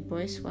 Big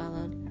Boy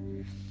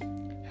swallowed.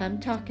 I'm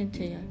talking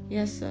to you.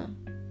 Yes, sir.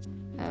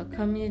 How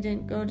come you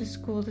didn't go to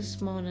school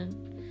this morning?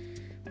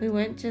 We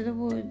went to the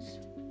woods.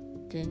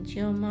 Didn't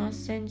your ma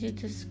send you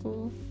to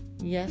school?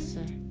 Yes,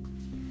 sir.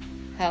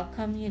 How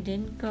come you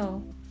didn't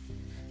go?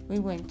 We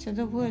went to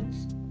the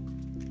woods.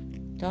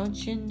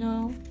 Don't you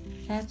know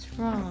that's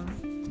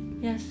wrong?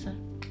 Yes, sir.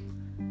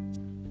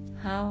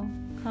 How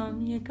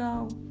come you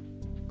go?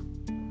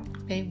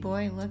 Big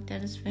Boy looked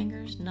at his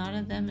fingers,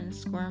 nodded them, and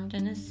squirmed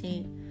in his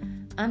seat.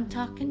 I'm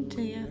talking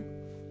to you.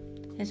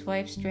 His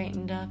wife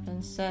straightened up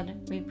and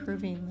said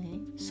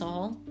reprovingly,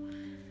 Saul?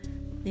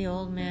 The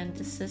old man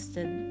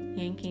desisted,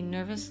 yanking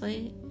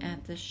nervously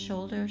at the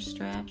shoulder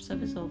straps of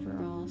his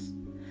overalls.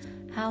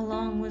 How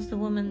long was the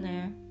woman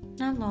there?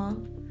 Not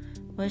long.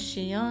 Was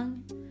she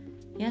young?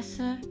 Yes,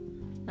 sir.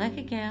 Like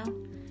a gal.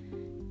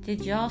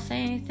 Did y'all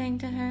say anything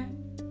to her?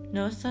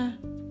 No, sir.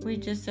 We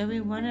just said we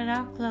wanted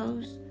our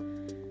clothes.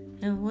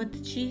 And what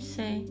did she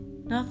say?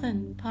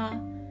 Nothing, Pa.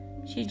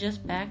 She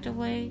just backed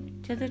away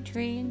to the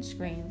tree and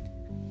screamed.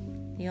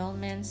 The old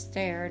man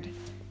stared,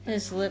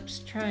 his lips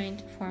trying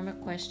to form a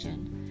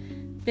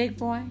question. Big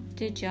boy,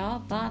 did y'all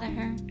bother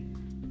her?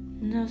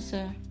 No,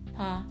 sir,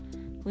 Pa.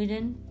 We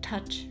didn't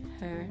touch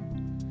her.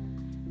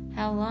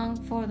 How long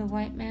before the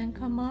white man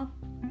come up?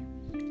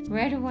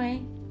 Right away.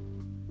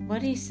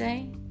 What'd he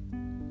say?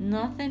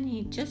 Nothing,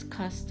 he just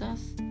cussed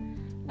us.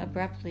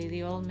 Abruptly,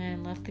 the old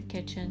man left the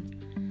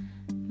kitchen.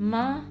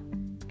 Ma,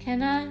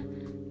 can I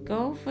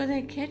go for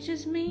they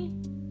catches me?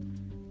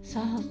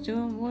 Saul's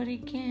doing what he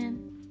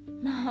can.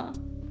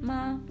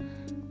 Ma,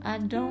 I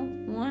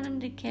don't want him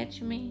to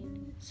catch me.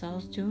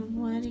 Saul's doing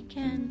what he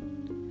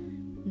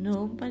can.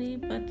 Nobody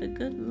but the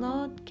good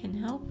Lord can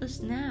help us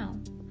now.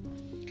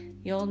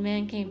 The old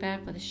man came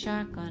back with a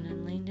shotgun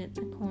and leaned it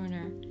in the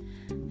corner.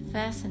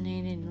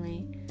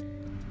 Fascinatingly,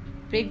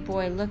 Big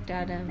Boy looked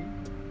at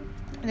him.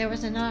 There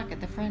was a knock at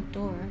the front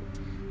door.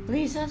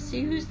 Lisa,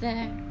 see who's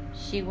there?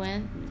 She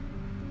went.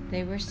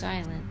 They were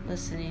silent,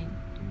 listening.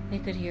 They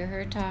could hear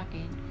her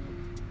talking.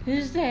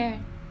 Who's there?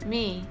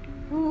 Me.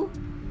 Who?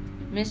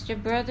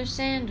 Mr. Brother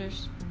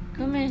Sanders.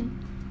 Come in.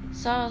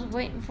 Saul's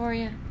waiting for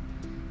you.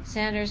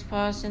 Sanders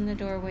paused in the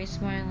doorway,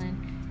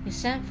 smiling. You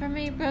sent for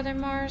me, Brother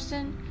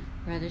Morrison?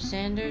 Brother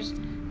Sanders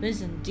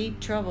was in deep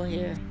trouble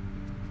here.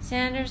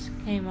 Sanders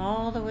came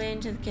all the way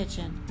into the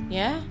kitchen.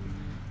 Yeah?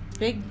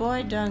 Big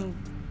Boy done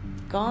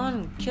gone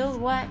and killed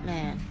white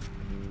man.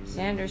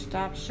 Sanders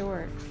stopped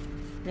short.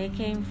 They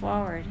came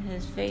forward,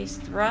 his face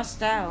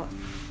thrust out,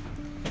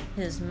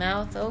 his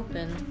mouth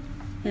open,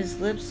 his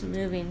lips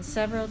moving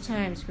several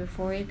times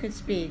before he could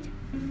speak.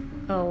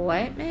 A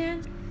white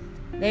man?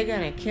 They're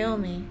gonna kill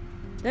me.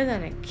 They're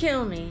gonna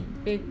kill me,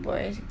 Big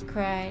Boy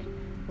cried,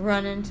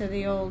 running to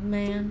the old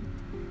man.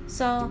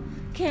 Saul,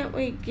 can't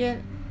we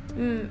get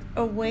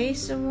away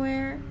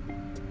somewhere?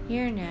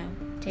 Here now,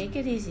 take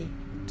it easy.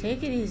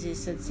 Take it easy,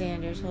 said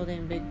Sanders,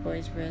 holding Big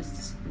Boy's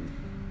wrists.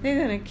 They're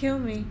gonna kill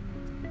me.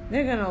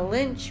 They're gonna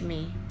lynch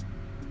me.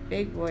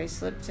 Big Boy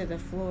slipped to the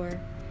floor.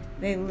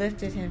 They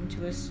lifted him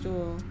to a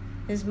stool.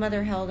 His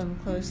mother held him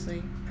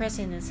closely,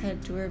 pressing his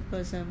head to her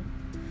bosom.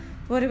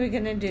 What are we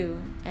gonna do?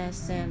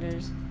 Asked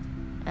Sanders.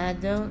 I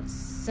don't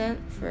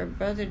sent for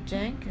Brother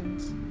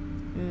Jenkins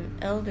and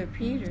Elder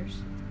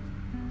Peters.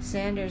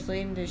 Sanders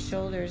leaned his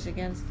shoulders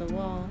against the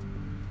wall.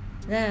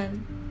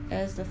 Then,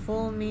 as the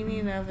full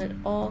meaning of it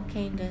all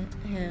came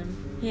to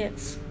him, he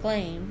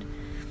exclaimed,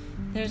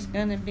 There's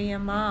gonna be a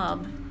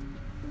mob.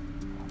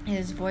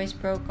 His voice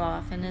broke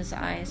off and his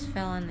eyes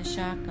fell on the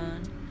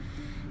shotgun.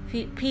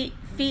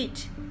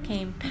 Feet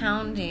came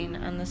pounding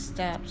on the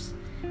steps.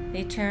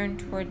 They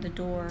turned toward the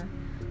door.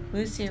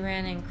 Lucy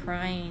ran in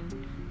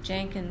crying.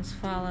 Jenkins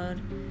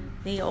followed.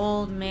 The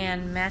old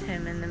man met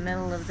him in the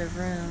middle of the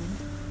room,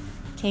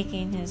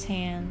 taking his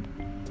hand.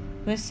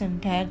 With some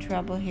bad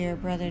trouble here,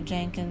 Brother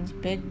Jenkins.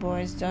 Big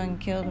Boy's done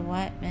killed a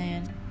white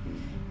man.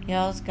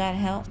 Y'all's got to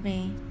help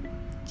me.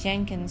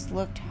 Jenkins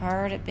looked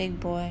hard at Big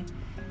Boy.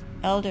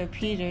 Elder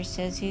Peters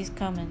says he's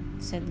coming,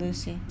 said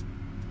Lucy.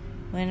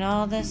 When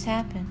all this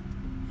happened?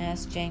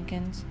 Asked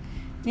Jenkins.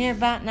 Near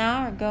about an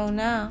hour ago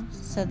now,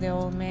 said the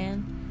old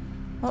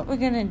man. What we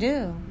gonna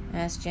do?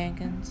 Asked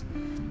Jenkins.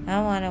 I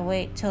want to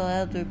wait till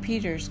Elder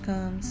Peters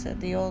comes,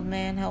 said the old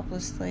man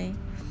helplessly.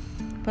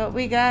 But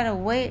we gotta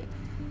wait,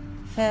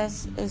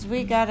 Fess, as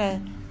we gotta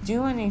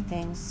do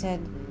anything, said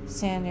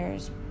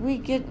Sanders. We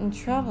get in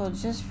trouble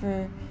just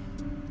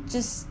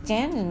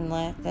standing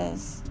like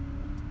this.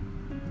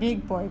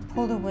 Big Boy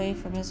pulled away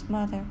from his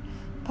mother.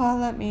 Pa,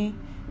 let me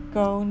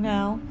go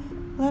now.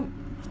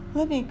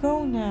 Let me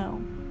go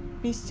now.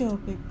 Be still,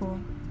 Big Boy.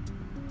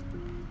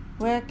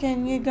 Where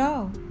can you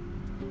go?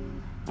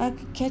 I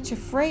could catch a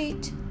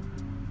freight.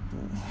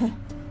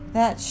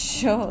 That's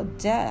sure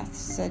death,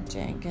 said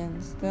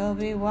Jenkins. They'll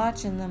be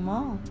watching them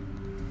all.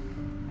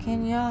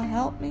 Can y'all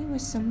help me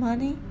with some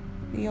money?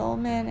 The old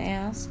man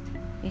asked.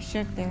 They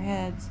shook their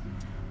heads.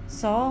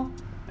 Saul,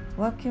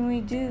 what can we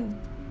do?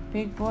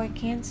 Big Boy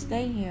can't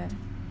stay here.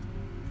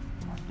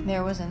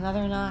 There was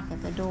another knock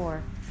at the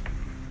door.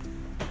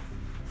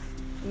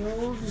 The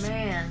old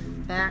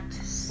man backed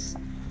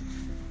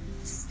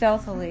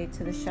stealthily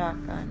to the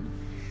shotgun.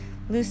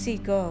 Lucy,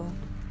 go.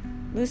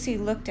 Lucy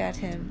looked at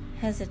him,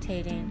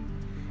 hesitating.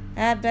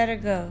 I'd better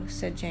go,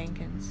 said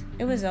Jenkins.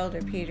 It was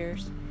Elder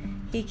Peters.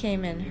 He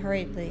came in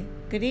hurriedly.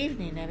 Good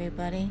evening,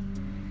 everybody.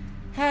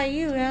 How are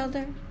you,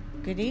 Elder?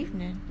 Good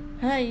evening.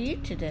 How are you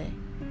today?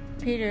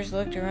 Peters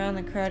looked around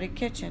the crowded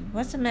kitchen.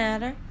 What's the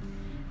matter?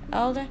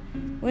 Elder,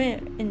 we're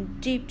in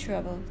deep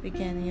trouble,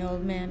 began the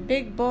old man.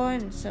 Big Boy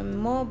and some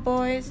more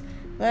boys,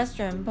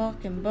 Lester and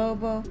Buck and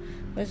Bobo,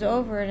 was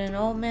over at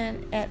old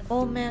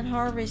man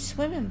Harvey's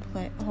swimming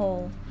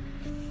hole.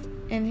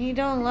 And he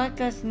don't like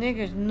us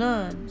niggers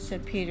none,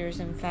 said Peters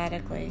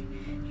emphatically.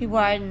 He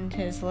widened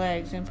his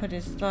legs and put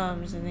his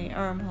thumbs in the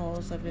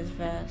armholes of his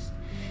vest.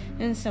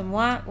 And some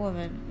white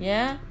woman,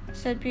 yeah?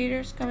 Said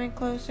Peters, coming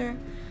closer.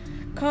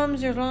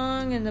 comes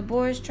along and the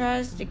boys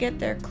tries to get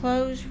their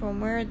clothes from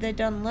where they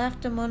done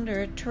left 'em under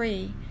a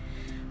tree.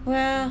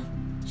 Well,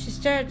 she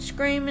started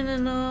screaming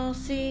and all,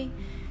 see?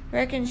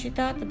 Reckon she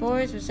thought the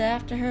boys was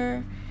after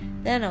her.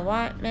 Then a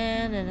white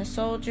man in a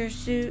soldier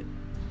suit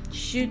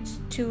shoots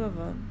 2 of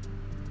 'em,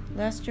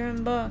 Lester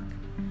and Buck.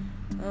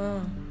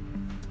 Oh,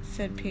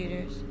 said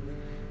Peters.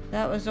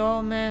 That was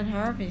old man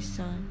Harvey's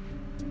son.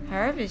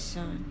 Harvey's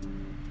son?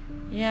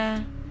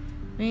 Yeah,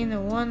 mean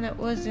the one that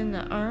was in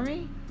the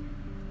army?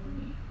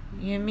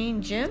 You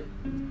mean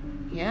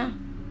Jim? Yeah,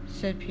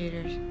 said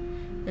Peters.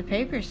 The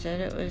paper said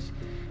it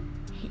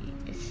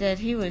said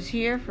he was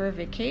here for a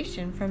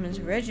vacation from his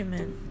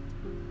regiment.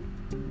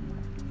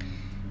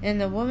 And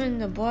the woman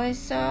the boys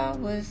saw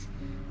was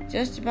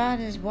just about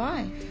his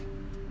wife.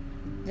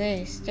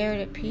 They stared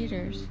at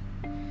Peters.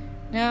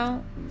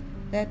 Now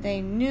that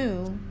they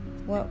knew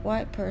what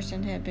white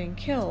person had been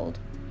killed,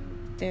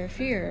 their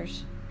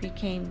fears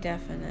became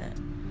definite.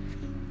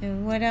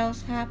 And what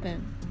else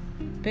happened?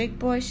 Big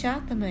Boy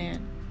shot the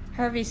man.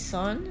 Harvey's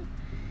son?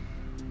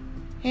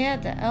 He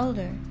had the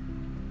elder.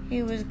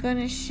 He was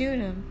gonna shoot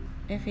him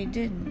if he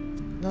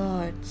didn't.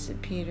 Lord,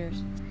 said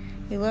Peters.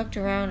 He looked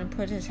around and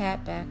put his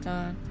hat back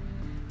on.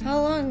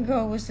 How long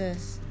ago was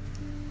this?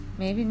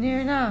 Maybe near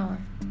an hour,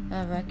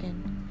 I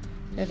reckon.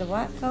 Do the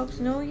white folks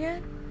know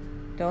yet?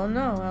 Don't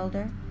know,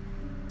 Elder.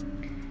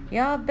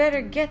 Y'all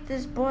better get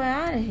this boy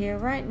out of here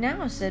right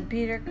now, said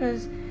Peter,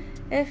 'cause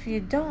if you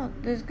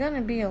don't, there's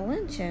gonna be a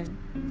lynching.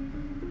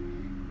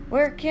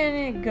 Where can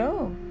it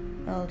go,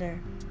 Elder?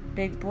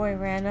 Big Boy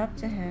ran up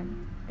to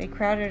him. They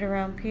crowded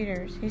around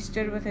Peters. He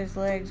stood with his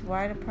legs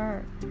wide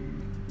apart,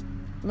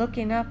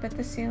 looking up at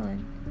the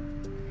ceiling.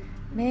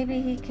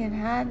 Maybe he can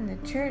hide in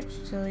the church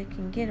till he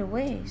can get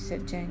away,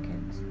 said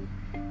Jenkins.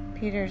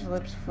 Peter's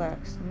lips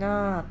flexed.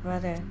 Nah,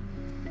 brother,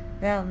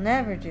 they'll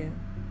never do.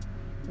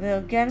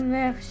 They'll get him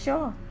there for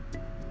sure.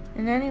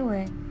 And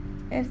anyway,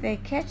 if they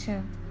catch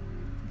him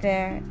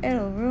there,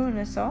 it'll ruin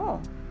us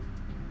all.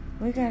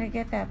 We gotta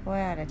get that boy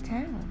out of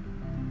town.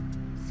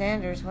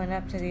 Sanders went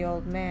up to the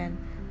old man.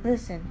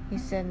 Listen, he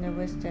said in a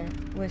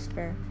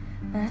whisper.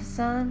 My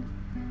son,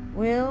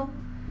 Will,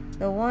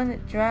 the one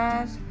that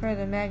drives for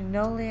the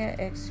Magnolia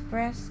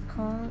Express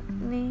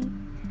Company,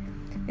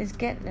 is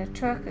getting a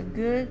truck of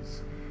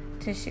goods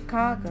to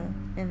Chicago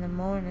in the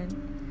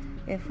morning.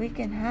 If we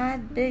can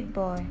hide Big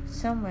Boy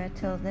somewhere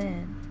till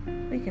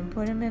then, we can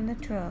put him in the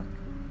truck.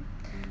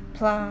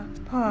 Pa,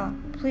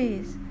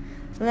 please,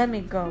 let me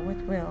go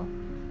with Will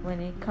when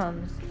he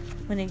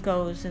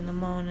goes in the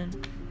morning,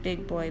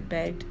 Big Boy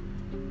begged.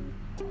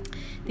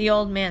 The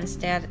old man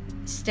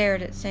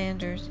stared at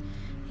Sanders.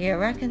 You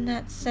reckon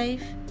that's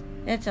safe?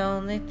 It's the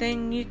only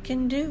thing you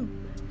can do,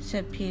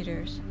 said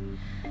Peters.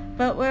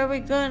 But where are we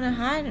going to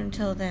hide him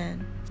till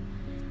then?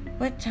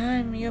 What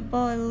time your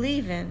boy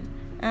leaving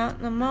out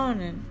in the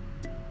morning?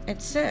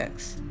 At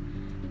 6.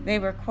 They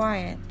were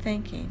quiet,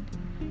 thinking.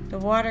 The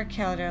water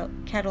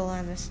kettle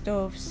on the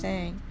stove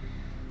sang.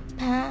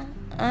 Pa,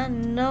 I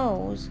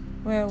knows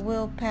where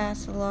we'll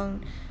pass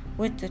along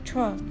with the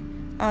truck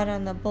out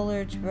on the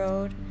Bullards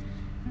Road.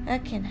 I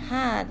can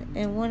hide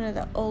in one of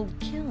the old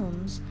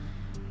kilns.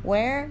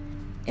 Where?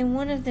 In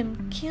one of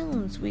them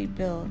kilns we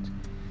built.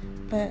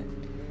 But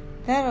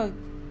that'll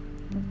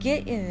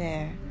get you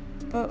there.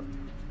 But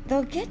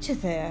they'll get you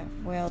there,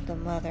 wailed the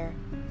mother.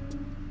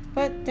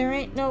 But there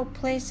ain't no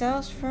place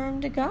else for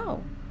 'em to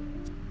go.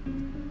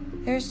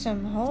 There's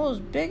some holes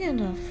big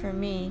enough for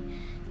me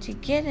to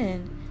get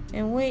in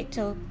and wait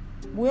till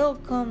Will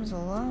comes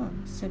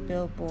along, said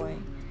Bill Boy.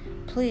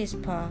 Please,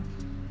 Pa,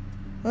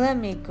 let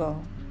me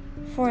go,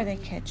 before they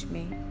catch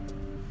me.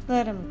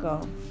 Let 'em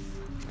go.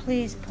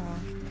 Please, Pa.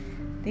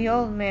 The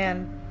old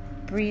man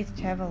breathed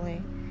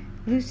heavily.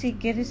 Lucy,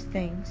 get his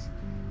things.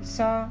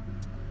 Saw,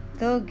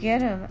 they'll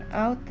get him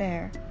out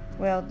there,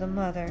 wailed the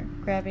mother,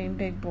 grabbing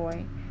Big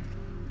Boy.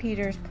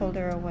 Peters pulled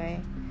her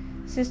away.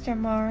 Sister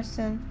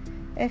Morrison,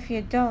 if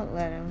you don't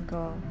let him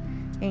go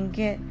and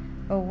get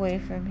away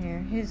from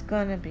here, he's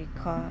gonna be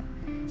caught.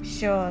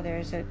 Sure,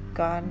 there's a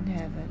God in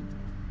heaven.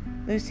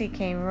 Lucy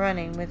came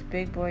running with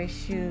Big Boy's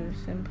shoes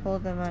and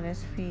pulled them on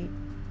his feet.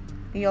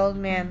 The old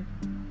man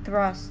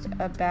thrust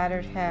a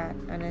battered hat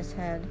on his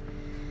head.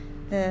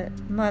 The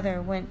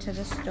mother went to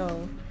the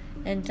stove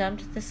and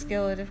dumped the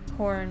skillet of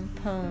corn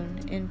pone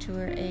into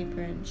her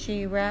apron.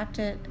 She wrapped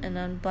it and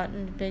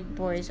unbuttoned Big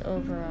Boy's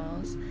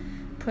overalls,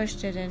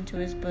 pushed it into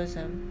his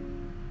bosom.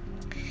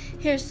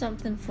 Here's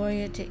something for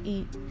you to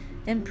eat,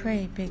 and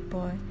pray, Big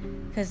Boy,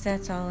 'cause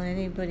that's all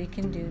anybody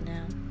can do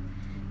now.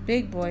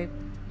 Big Boy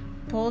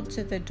pulled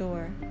to the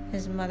door,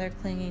 his mother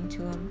clinging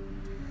to him.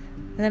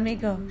 Let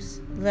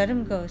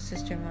him go,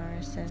 Sister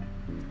Morrison.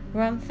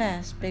 Run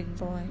fast, Big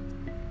Boy.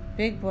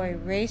 Big Boy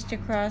raced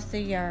across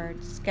the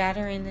yard,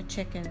 scattering the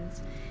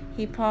chickens.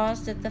 He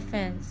paused at the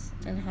fence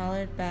and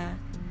hollered back,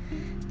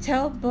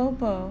 Tell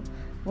Bobo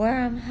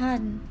where I'm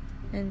hiding,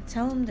 and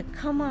tell him to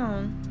come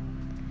on.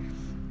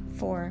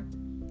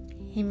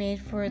 He made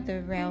for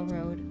the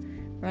railroad,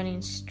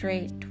 running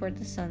straight toward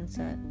the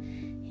sunset.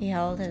 He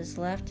held his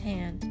left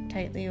hand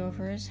tightly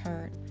over his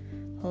heart,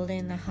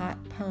 holding the hot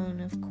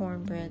pone of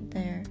cornbread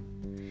there.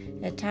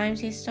 At times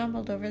he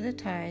stumbled over the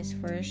ties,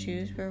 for his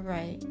shoes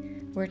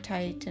were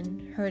tight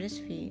and hurt his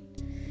feet.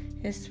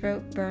 His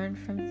throat burned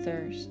from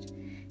thirst.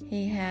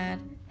 He had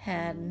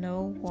had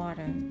no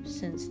water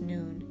since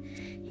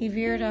noon. He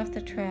veered off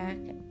the track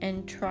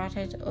and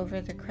trotted over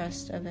the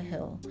crest of a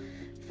hill,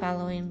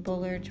 following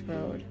Bullard's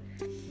road.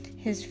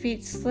 His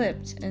feet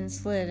slipped and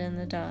slid in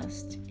the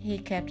dust. He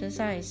kept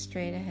his eyes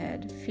straight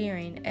ahead,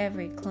 fearing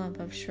every clump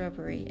of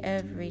shrubbery,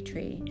 every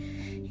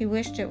tree. He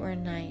wished it were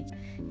night,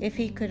 if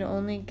he could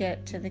only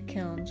get to the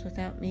kilns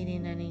without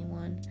meeting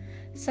anyone.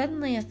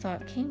 Suddenly a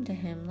thought came to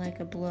him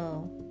like a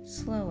blow,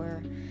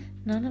 slower.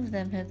 None of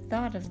them had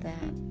thought of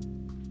that.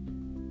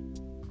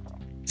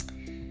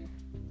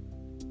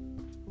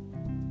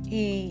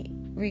 He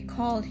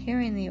recalled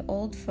hearing the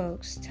old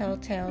folks tell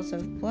tales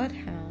of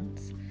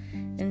bloodhounds,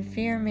 and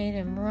fear made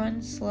him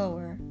run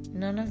slower.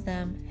 None of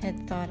them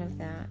had thought of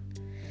that.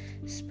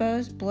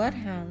 S'pose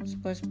bloodhounds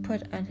was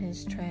put on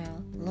his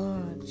trail.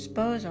 Lord,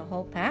 s'pose a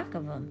whole pack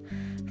of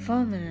 'em,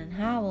 foamin' and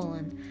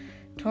howlin',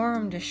 tore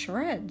him to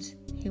shreds.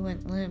 He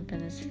went limp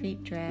and his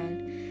feet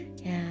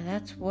dragged. Yeah,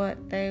 that's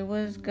what they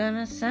was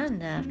gonna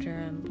send after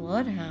him,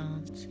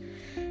 bloodhounds.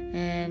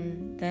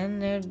 And then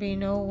there'd be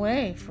no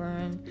way for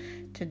him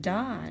to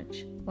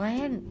dodge. Why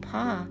hadn't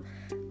Pa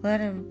let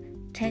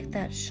him take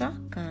that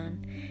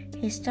shotgun?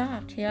 He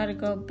stopped. He ought to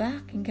go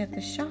back and get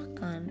the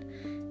shotgun.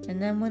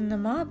 And then when the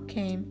mob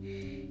came,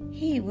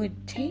 he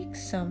would take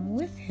some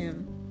with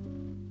him.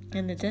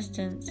 In the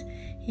distance,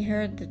 he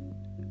heard the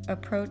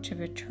approach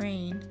of a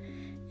train.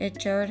 It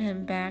jarred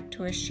him back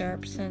to a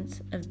sharp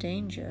sense of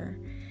danger.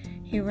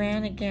 He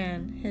ran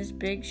again, his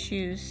big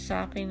shoes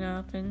sopping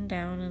up and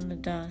down in the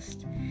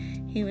dust.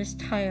 He was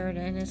tired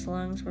and his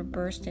lungs were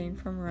bursting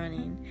from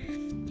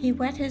running. He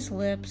wet his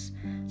lips,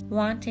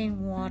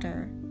 wanting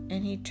water,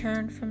 and he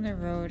turned from the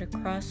road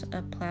across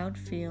a plowed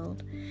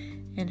field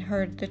and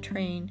heard the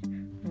train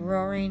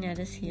roaring at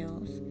his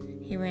heels.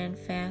 He ran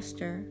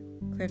faster,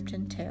 gripped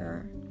in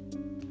terror.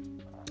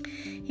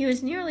 He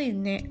was nearly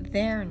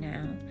there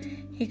now.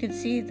 He could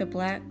see the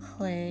black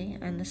clay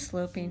on the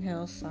sloping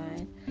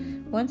hillside.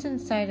 Once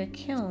inside a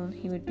kiln,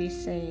 he would be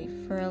safe,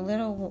 for a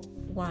little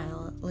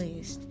while at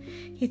least.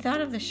 He thought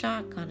of the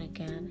shotgun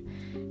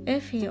again.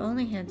 If he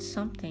only had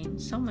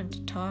someone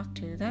to talk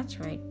to. That's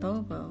right,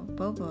 Bobo.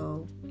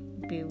 Bobo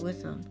would be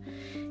with him.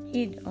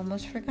 He'd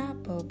almost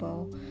forgot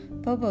Bobo.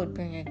 Bobo'd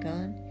bring a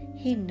gun.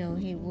 He'd know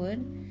he would.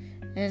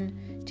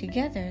 And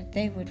together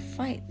they would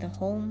fight the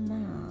whole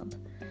mob.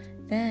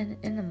 Then,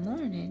 in the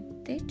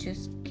morning, they'd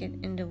just get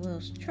into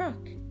Will's truck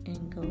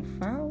and go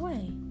far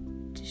away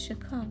to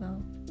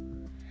Chicago.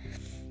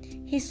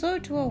 He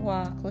slowed to a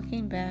walk,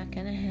 looking back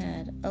and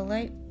ahead. A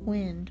light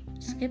wind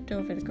skipped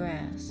over the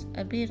grass.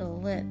 A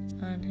beetle lit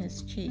on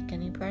his cheek,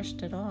 and he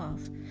brushed it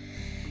off.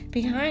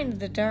 Behind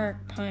the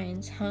dark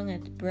pines hung a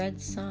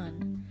red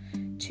sun,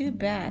 2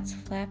 bats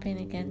flapping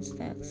against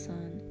that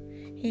sun.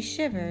 He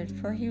shivered,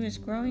 for he was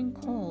growing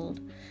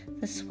cold.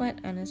 The sweat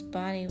on his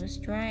body was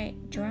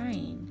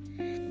drying.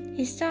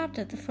 He stopped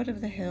at the foot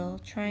of the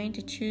hill, trying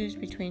to choose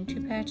between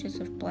 2 patches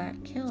of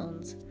black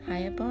kilns high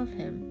above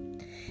him.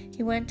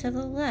 He went to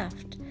the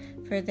left,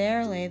 for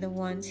there lay the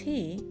ones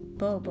he,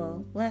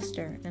 Bobo,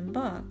 Lester, and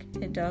Buck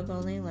had dug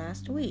only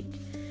last week.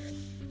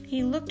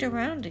 He looked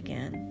around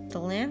again. The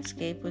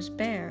landscape was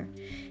bare.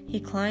 He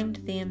climbed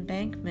the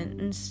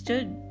embankment and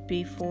stood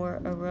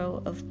before a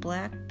row of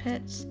black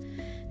pits,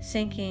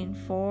 sinking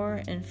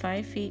 4 and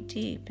 5 feet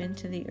deep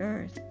into the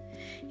earth.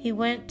 He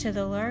went to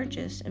the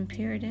largest and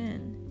peered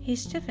in. He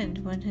stiffened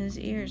when his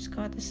ears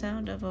caught the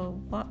sound of a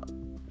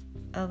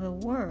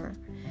whir.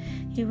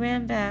 He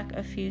ran back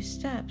a few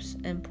steps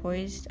and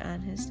poised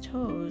on his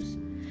toes.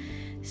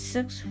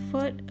 6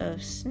 foot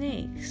of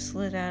snake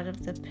slid out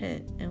of the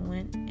pit and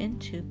went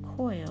into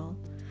coil.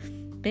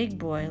 Big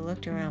Boy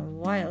looked around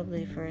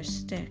wildly for a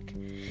stick.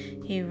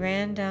 He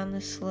ran down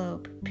the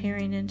slope,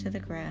 peering into the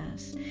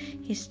grass.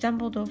 He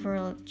stumbled over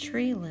a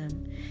tree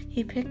limb.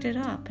 He picked it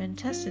up and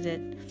tested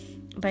it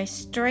by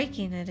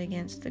striking it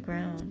against the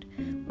ground.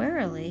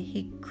 Warily,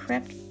 he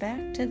crept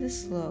back to the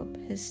slope,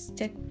 his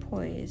stick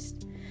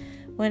poised.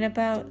 When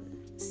about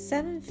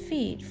 7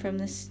 feet from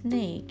the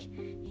snake,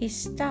 he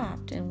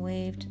stopped and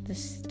waved the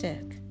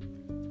stick.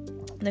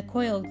 The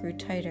coil grew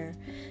tighter,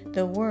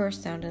 the whir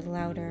sounded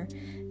louder,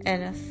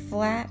 and a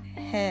flat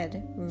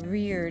head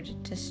reared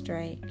to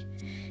strike.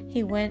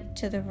 He went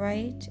to the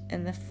right,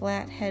 and the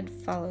flat head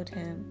followed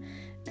him,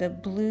 the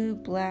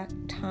blue-black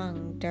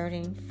tongue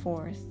darting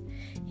forth.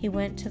 He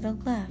went to the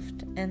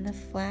left, and the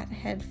flat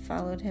head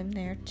followed him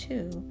there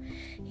too.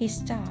 He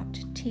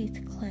stopped,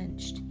 teeth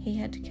clenched. He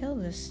had to kill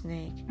this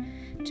snake.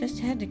 Just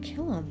had to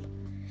kill him.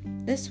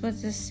 This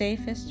was the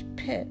safest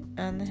pit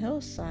on the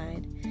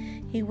hillside.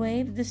 He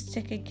waved the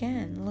stick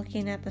again,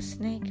 looking at the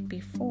snake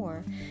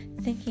before,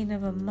 thinking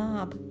of a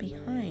mob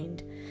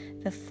behind.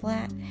 The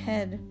flat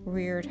head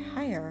reared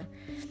higher.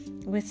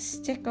 With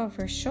stick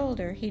over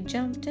shoulder, he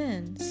jumped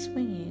in,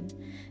 swinging.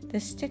 The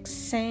stick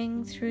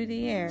sang through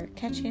the air,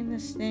 catching the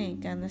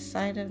snake on the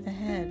side of the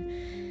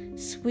head,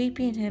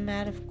 sweeping him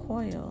out of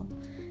coil.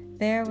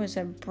 There was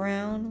a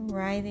brown,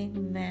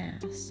 writhing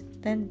mass.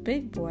 Then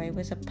Big Boy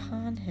was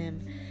upon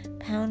him,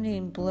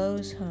 pounding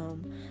blows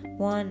home,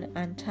 one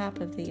on top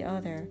of the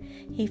other.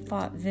 He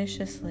fought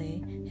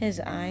viciously,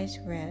 his eyes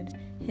red,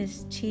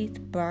 his teeth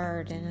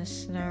bared in a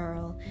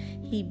snarl.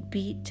 He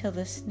beat till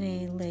the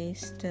snake lay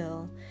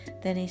still.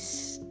 Then he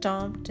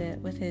stomped it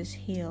with his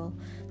heel,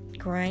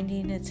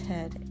 grinding its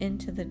head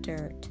into the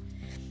dirt.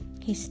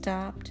 He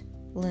stopped,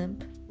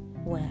 limp,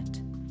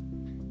 wet.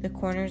 The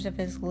corners of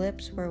his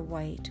lips were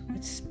white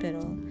with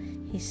spittle.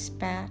 He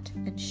spat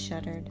and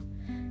shuddered.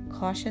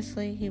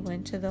 Cautiously he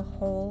went to the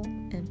hole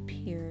and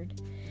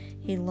peered.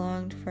 He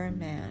longed for a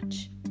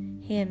match.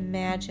 He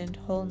imagined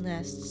whole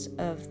nests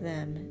of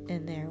them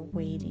in there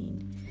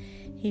waiting.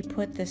 He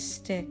put the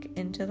stick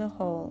into the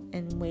hole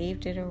and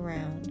waved it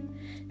around.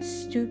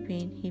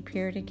 Stooping, he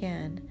peered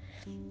again.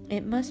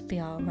 It must be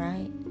all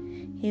right.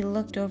 He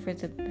looked over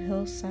the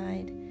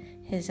hillside,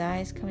 his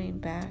eyes coming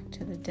back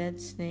to the dead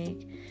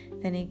snake.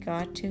 Then he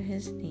got to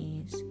his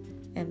knees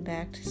and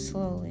backed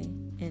slowly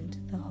into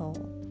the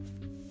hole.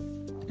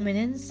 When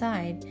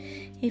inside,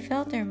 he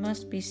felt there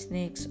must be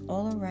snakes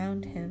all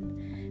around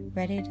him,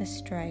 ready to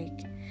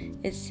strike.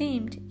 It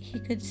seemed he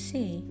could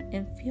see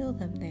and feel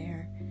them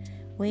there,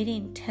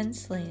 waiting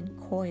tensely in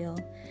coil.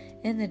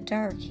 In the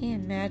dark, he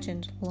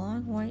imagined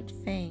long white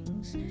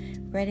fangs,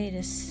 ready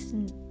to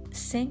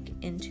sink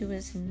into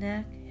his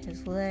neck,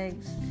 his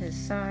legs, his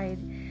side.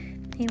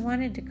 He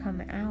wanted to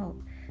come out,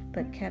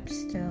 but kept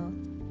still.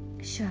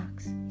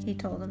 Shucks, he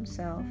told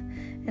himself.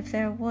 If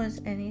there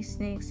was any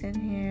snakes in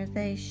here,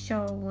 they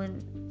sure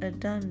wouldn't a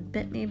done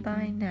bit me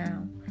by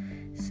now.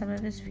 Some of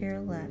his fear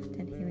left,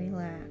 and he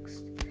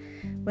relaxed.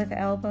 With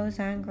elbows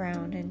on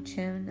ground and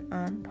chin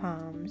on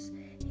palms,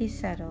 he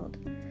settled.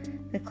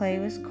 The clay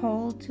was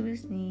cold to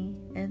his knee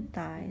and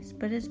thighs,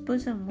 but his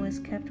bosom was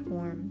kept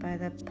warm by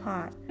the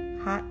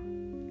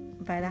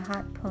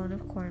hot pone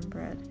of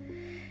cornbread.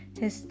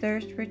 His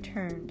thirst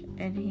returned,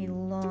 and he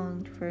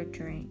longed for a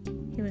drink.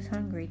 He was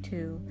hungry,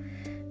 too,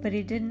 but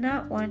he did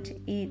not want to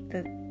eat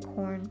the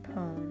corn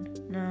pone.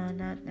 No,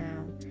 not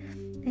now.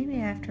 Maybe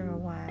after a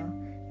while,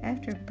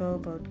 after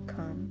Bobo'd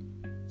come.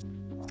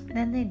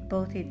 Then they'd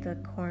both eat the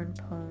corn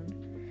pone.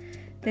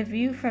 The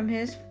view from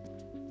his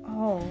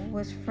hole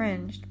was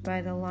fringed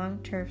by the long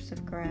turfs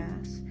of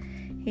grass.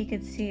 He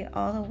could see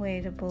all the way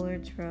to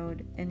Bullard's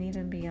Road and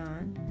even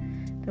beyond.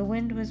 The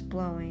wind was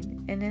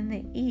blowing, and in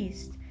the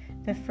east,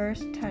 the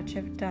first touch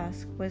of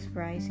dusk was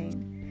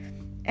rising.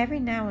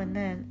 Every now and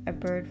then a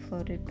bird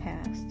floated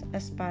past, a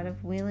spot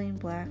of wheeling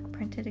black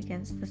printed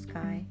against the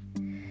sky.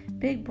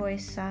 Big Boy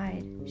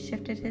sighed,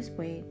 shifted his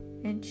weight,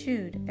 and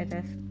chewed at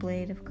a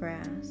blade of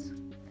grass.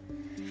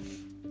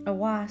 A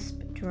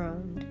wasp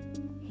droned.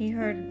 He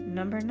heard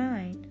number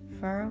 9,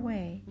 far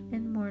away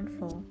and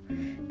mournful.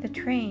 The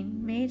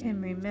train made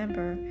him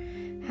remember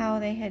how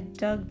they had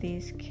dug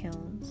these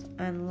kilns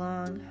on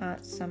long,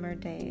 hot summer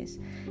days,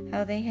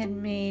 how they had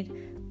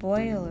made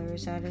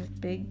boilers out of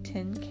big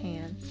tin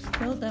cans,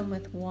 filled them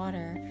with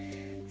water,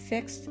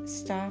 fixed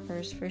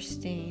stoppers for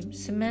steam,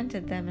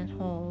 cemented them in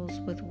holes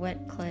with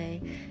wet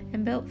clay,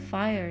 and built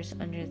fires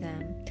under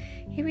them.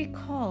 He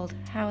recalled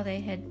how they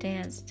had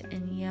danced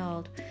and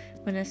yelled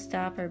when a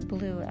stopper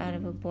blew out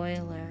of a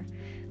boiler,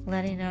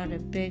 letting out a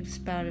big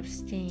spout of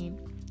steam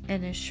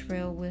and a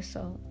shrill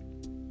whistle.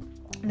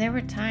 There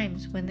were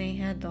times when they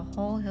had the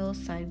whole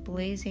hillside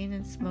blazing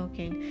and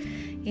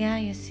smoking. Yeah,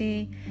 you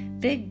see,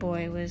 Big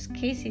Boy was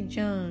Casey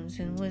Jones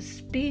and was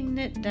speeding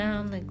it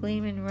down the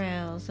gleaming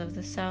rails of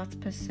the South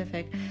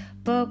Pacific.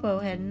 Bobo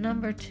had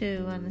number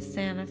 2 on the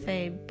Santa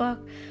Fe. Buck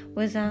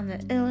was on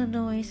the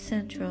Illinois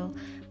Central.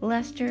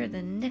 Lester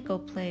the nickel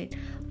plate.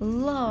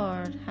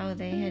 Lord, how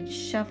they had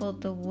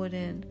shoveled the wood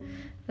in.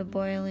 The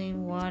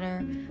boiling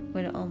water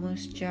would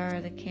almost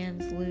jar the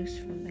cans loose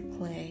from the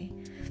clay.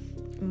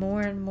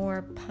 More and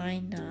more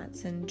pine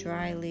knots and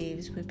dry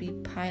leaves would be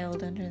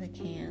piled under the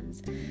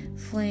cans.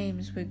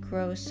 Flames would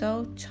grow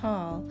so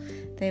tall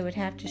they would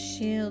have to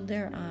shield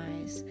their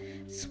eyes.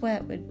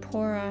 Sweat would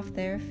pour off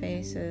their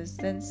faces.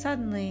 Then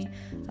suddenly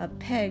a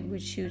peg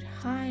would shoot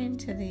high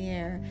into the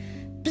air.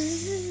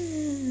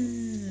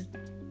 Bzzz!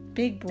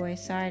 Big Boy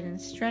sighed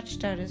and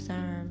stretched out his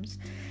arms,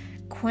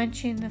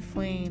 quenching the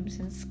flames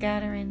and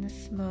scattering the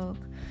smoke.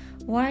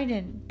 Why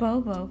didn't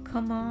Bobo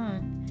come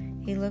on?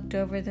 He looked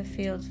over the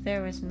fields.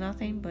 There was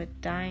nothing but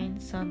dying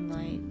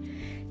sunlight.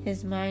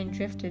 His mind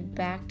drifted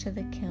back to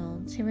the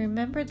kilns. He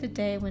remembered the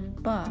day when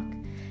Buck,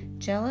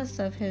 jealous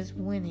of his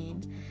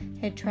winning,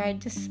 had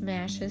tried to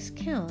smash his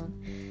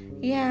kiln.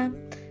 Yeah,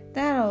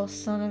 that old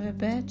son of a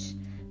bitch.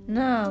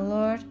 Nah,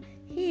 Lord,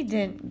 he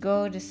didn't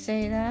go to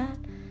say that.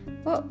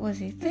 What was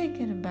he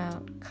thinking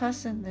about?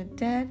 Cussing the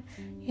dead?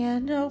 Yeah,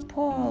 no,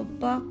 poor old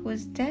Buck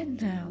was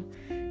dead now.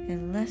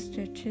 And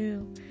Lester,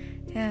 too.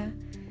 Yeah,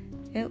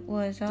 it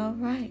was all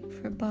right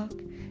for Buck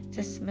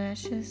to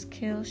smash his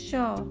kill,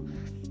 sure.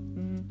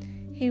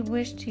 He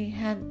wished he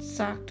hadn't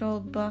socked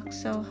old Buck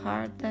so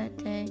hard that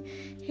day.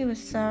 He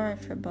was sorry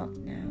for Buck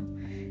now,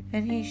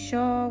 and he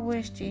sure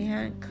wished he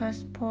hadn't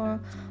cussed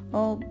poor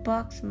old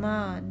Buck's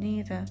ma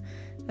neither.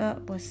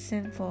 That was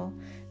sinful.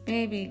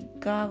 Maybe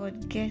God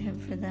would get him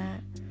for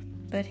that,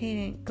 but he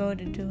didn't go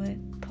to do it.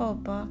 Poor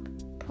Buck,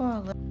 poor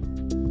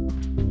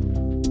little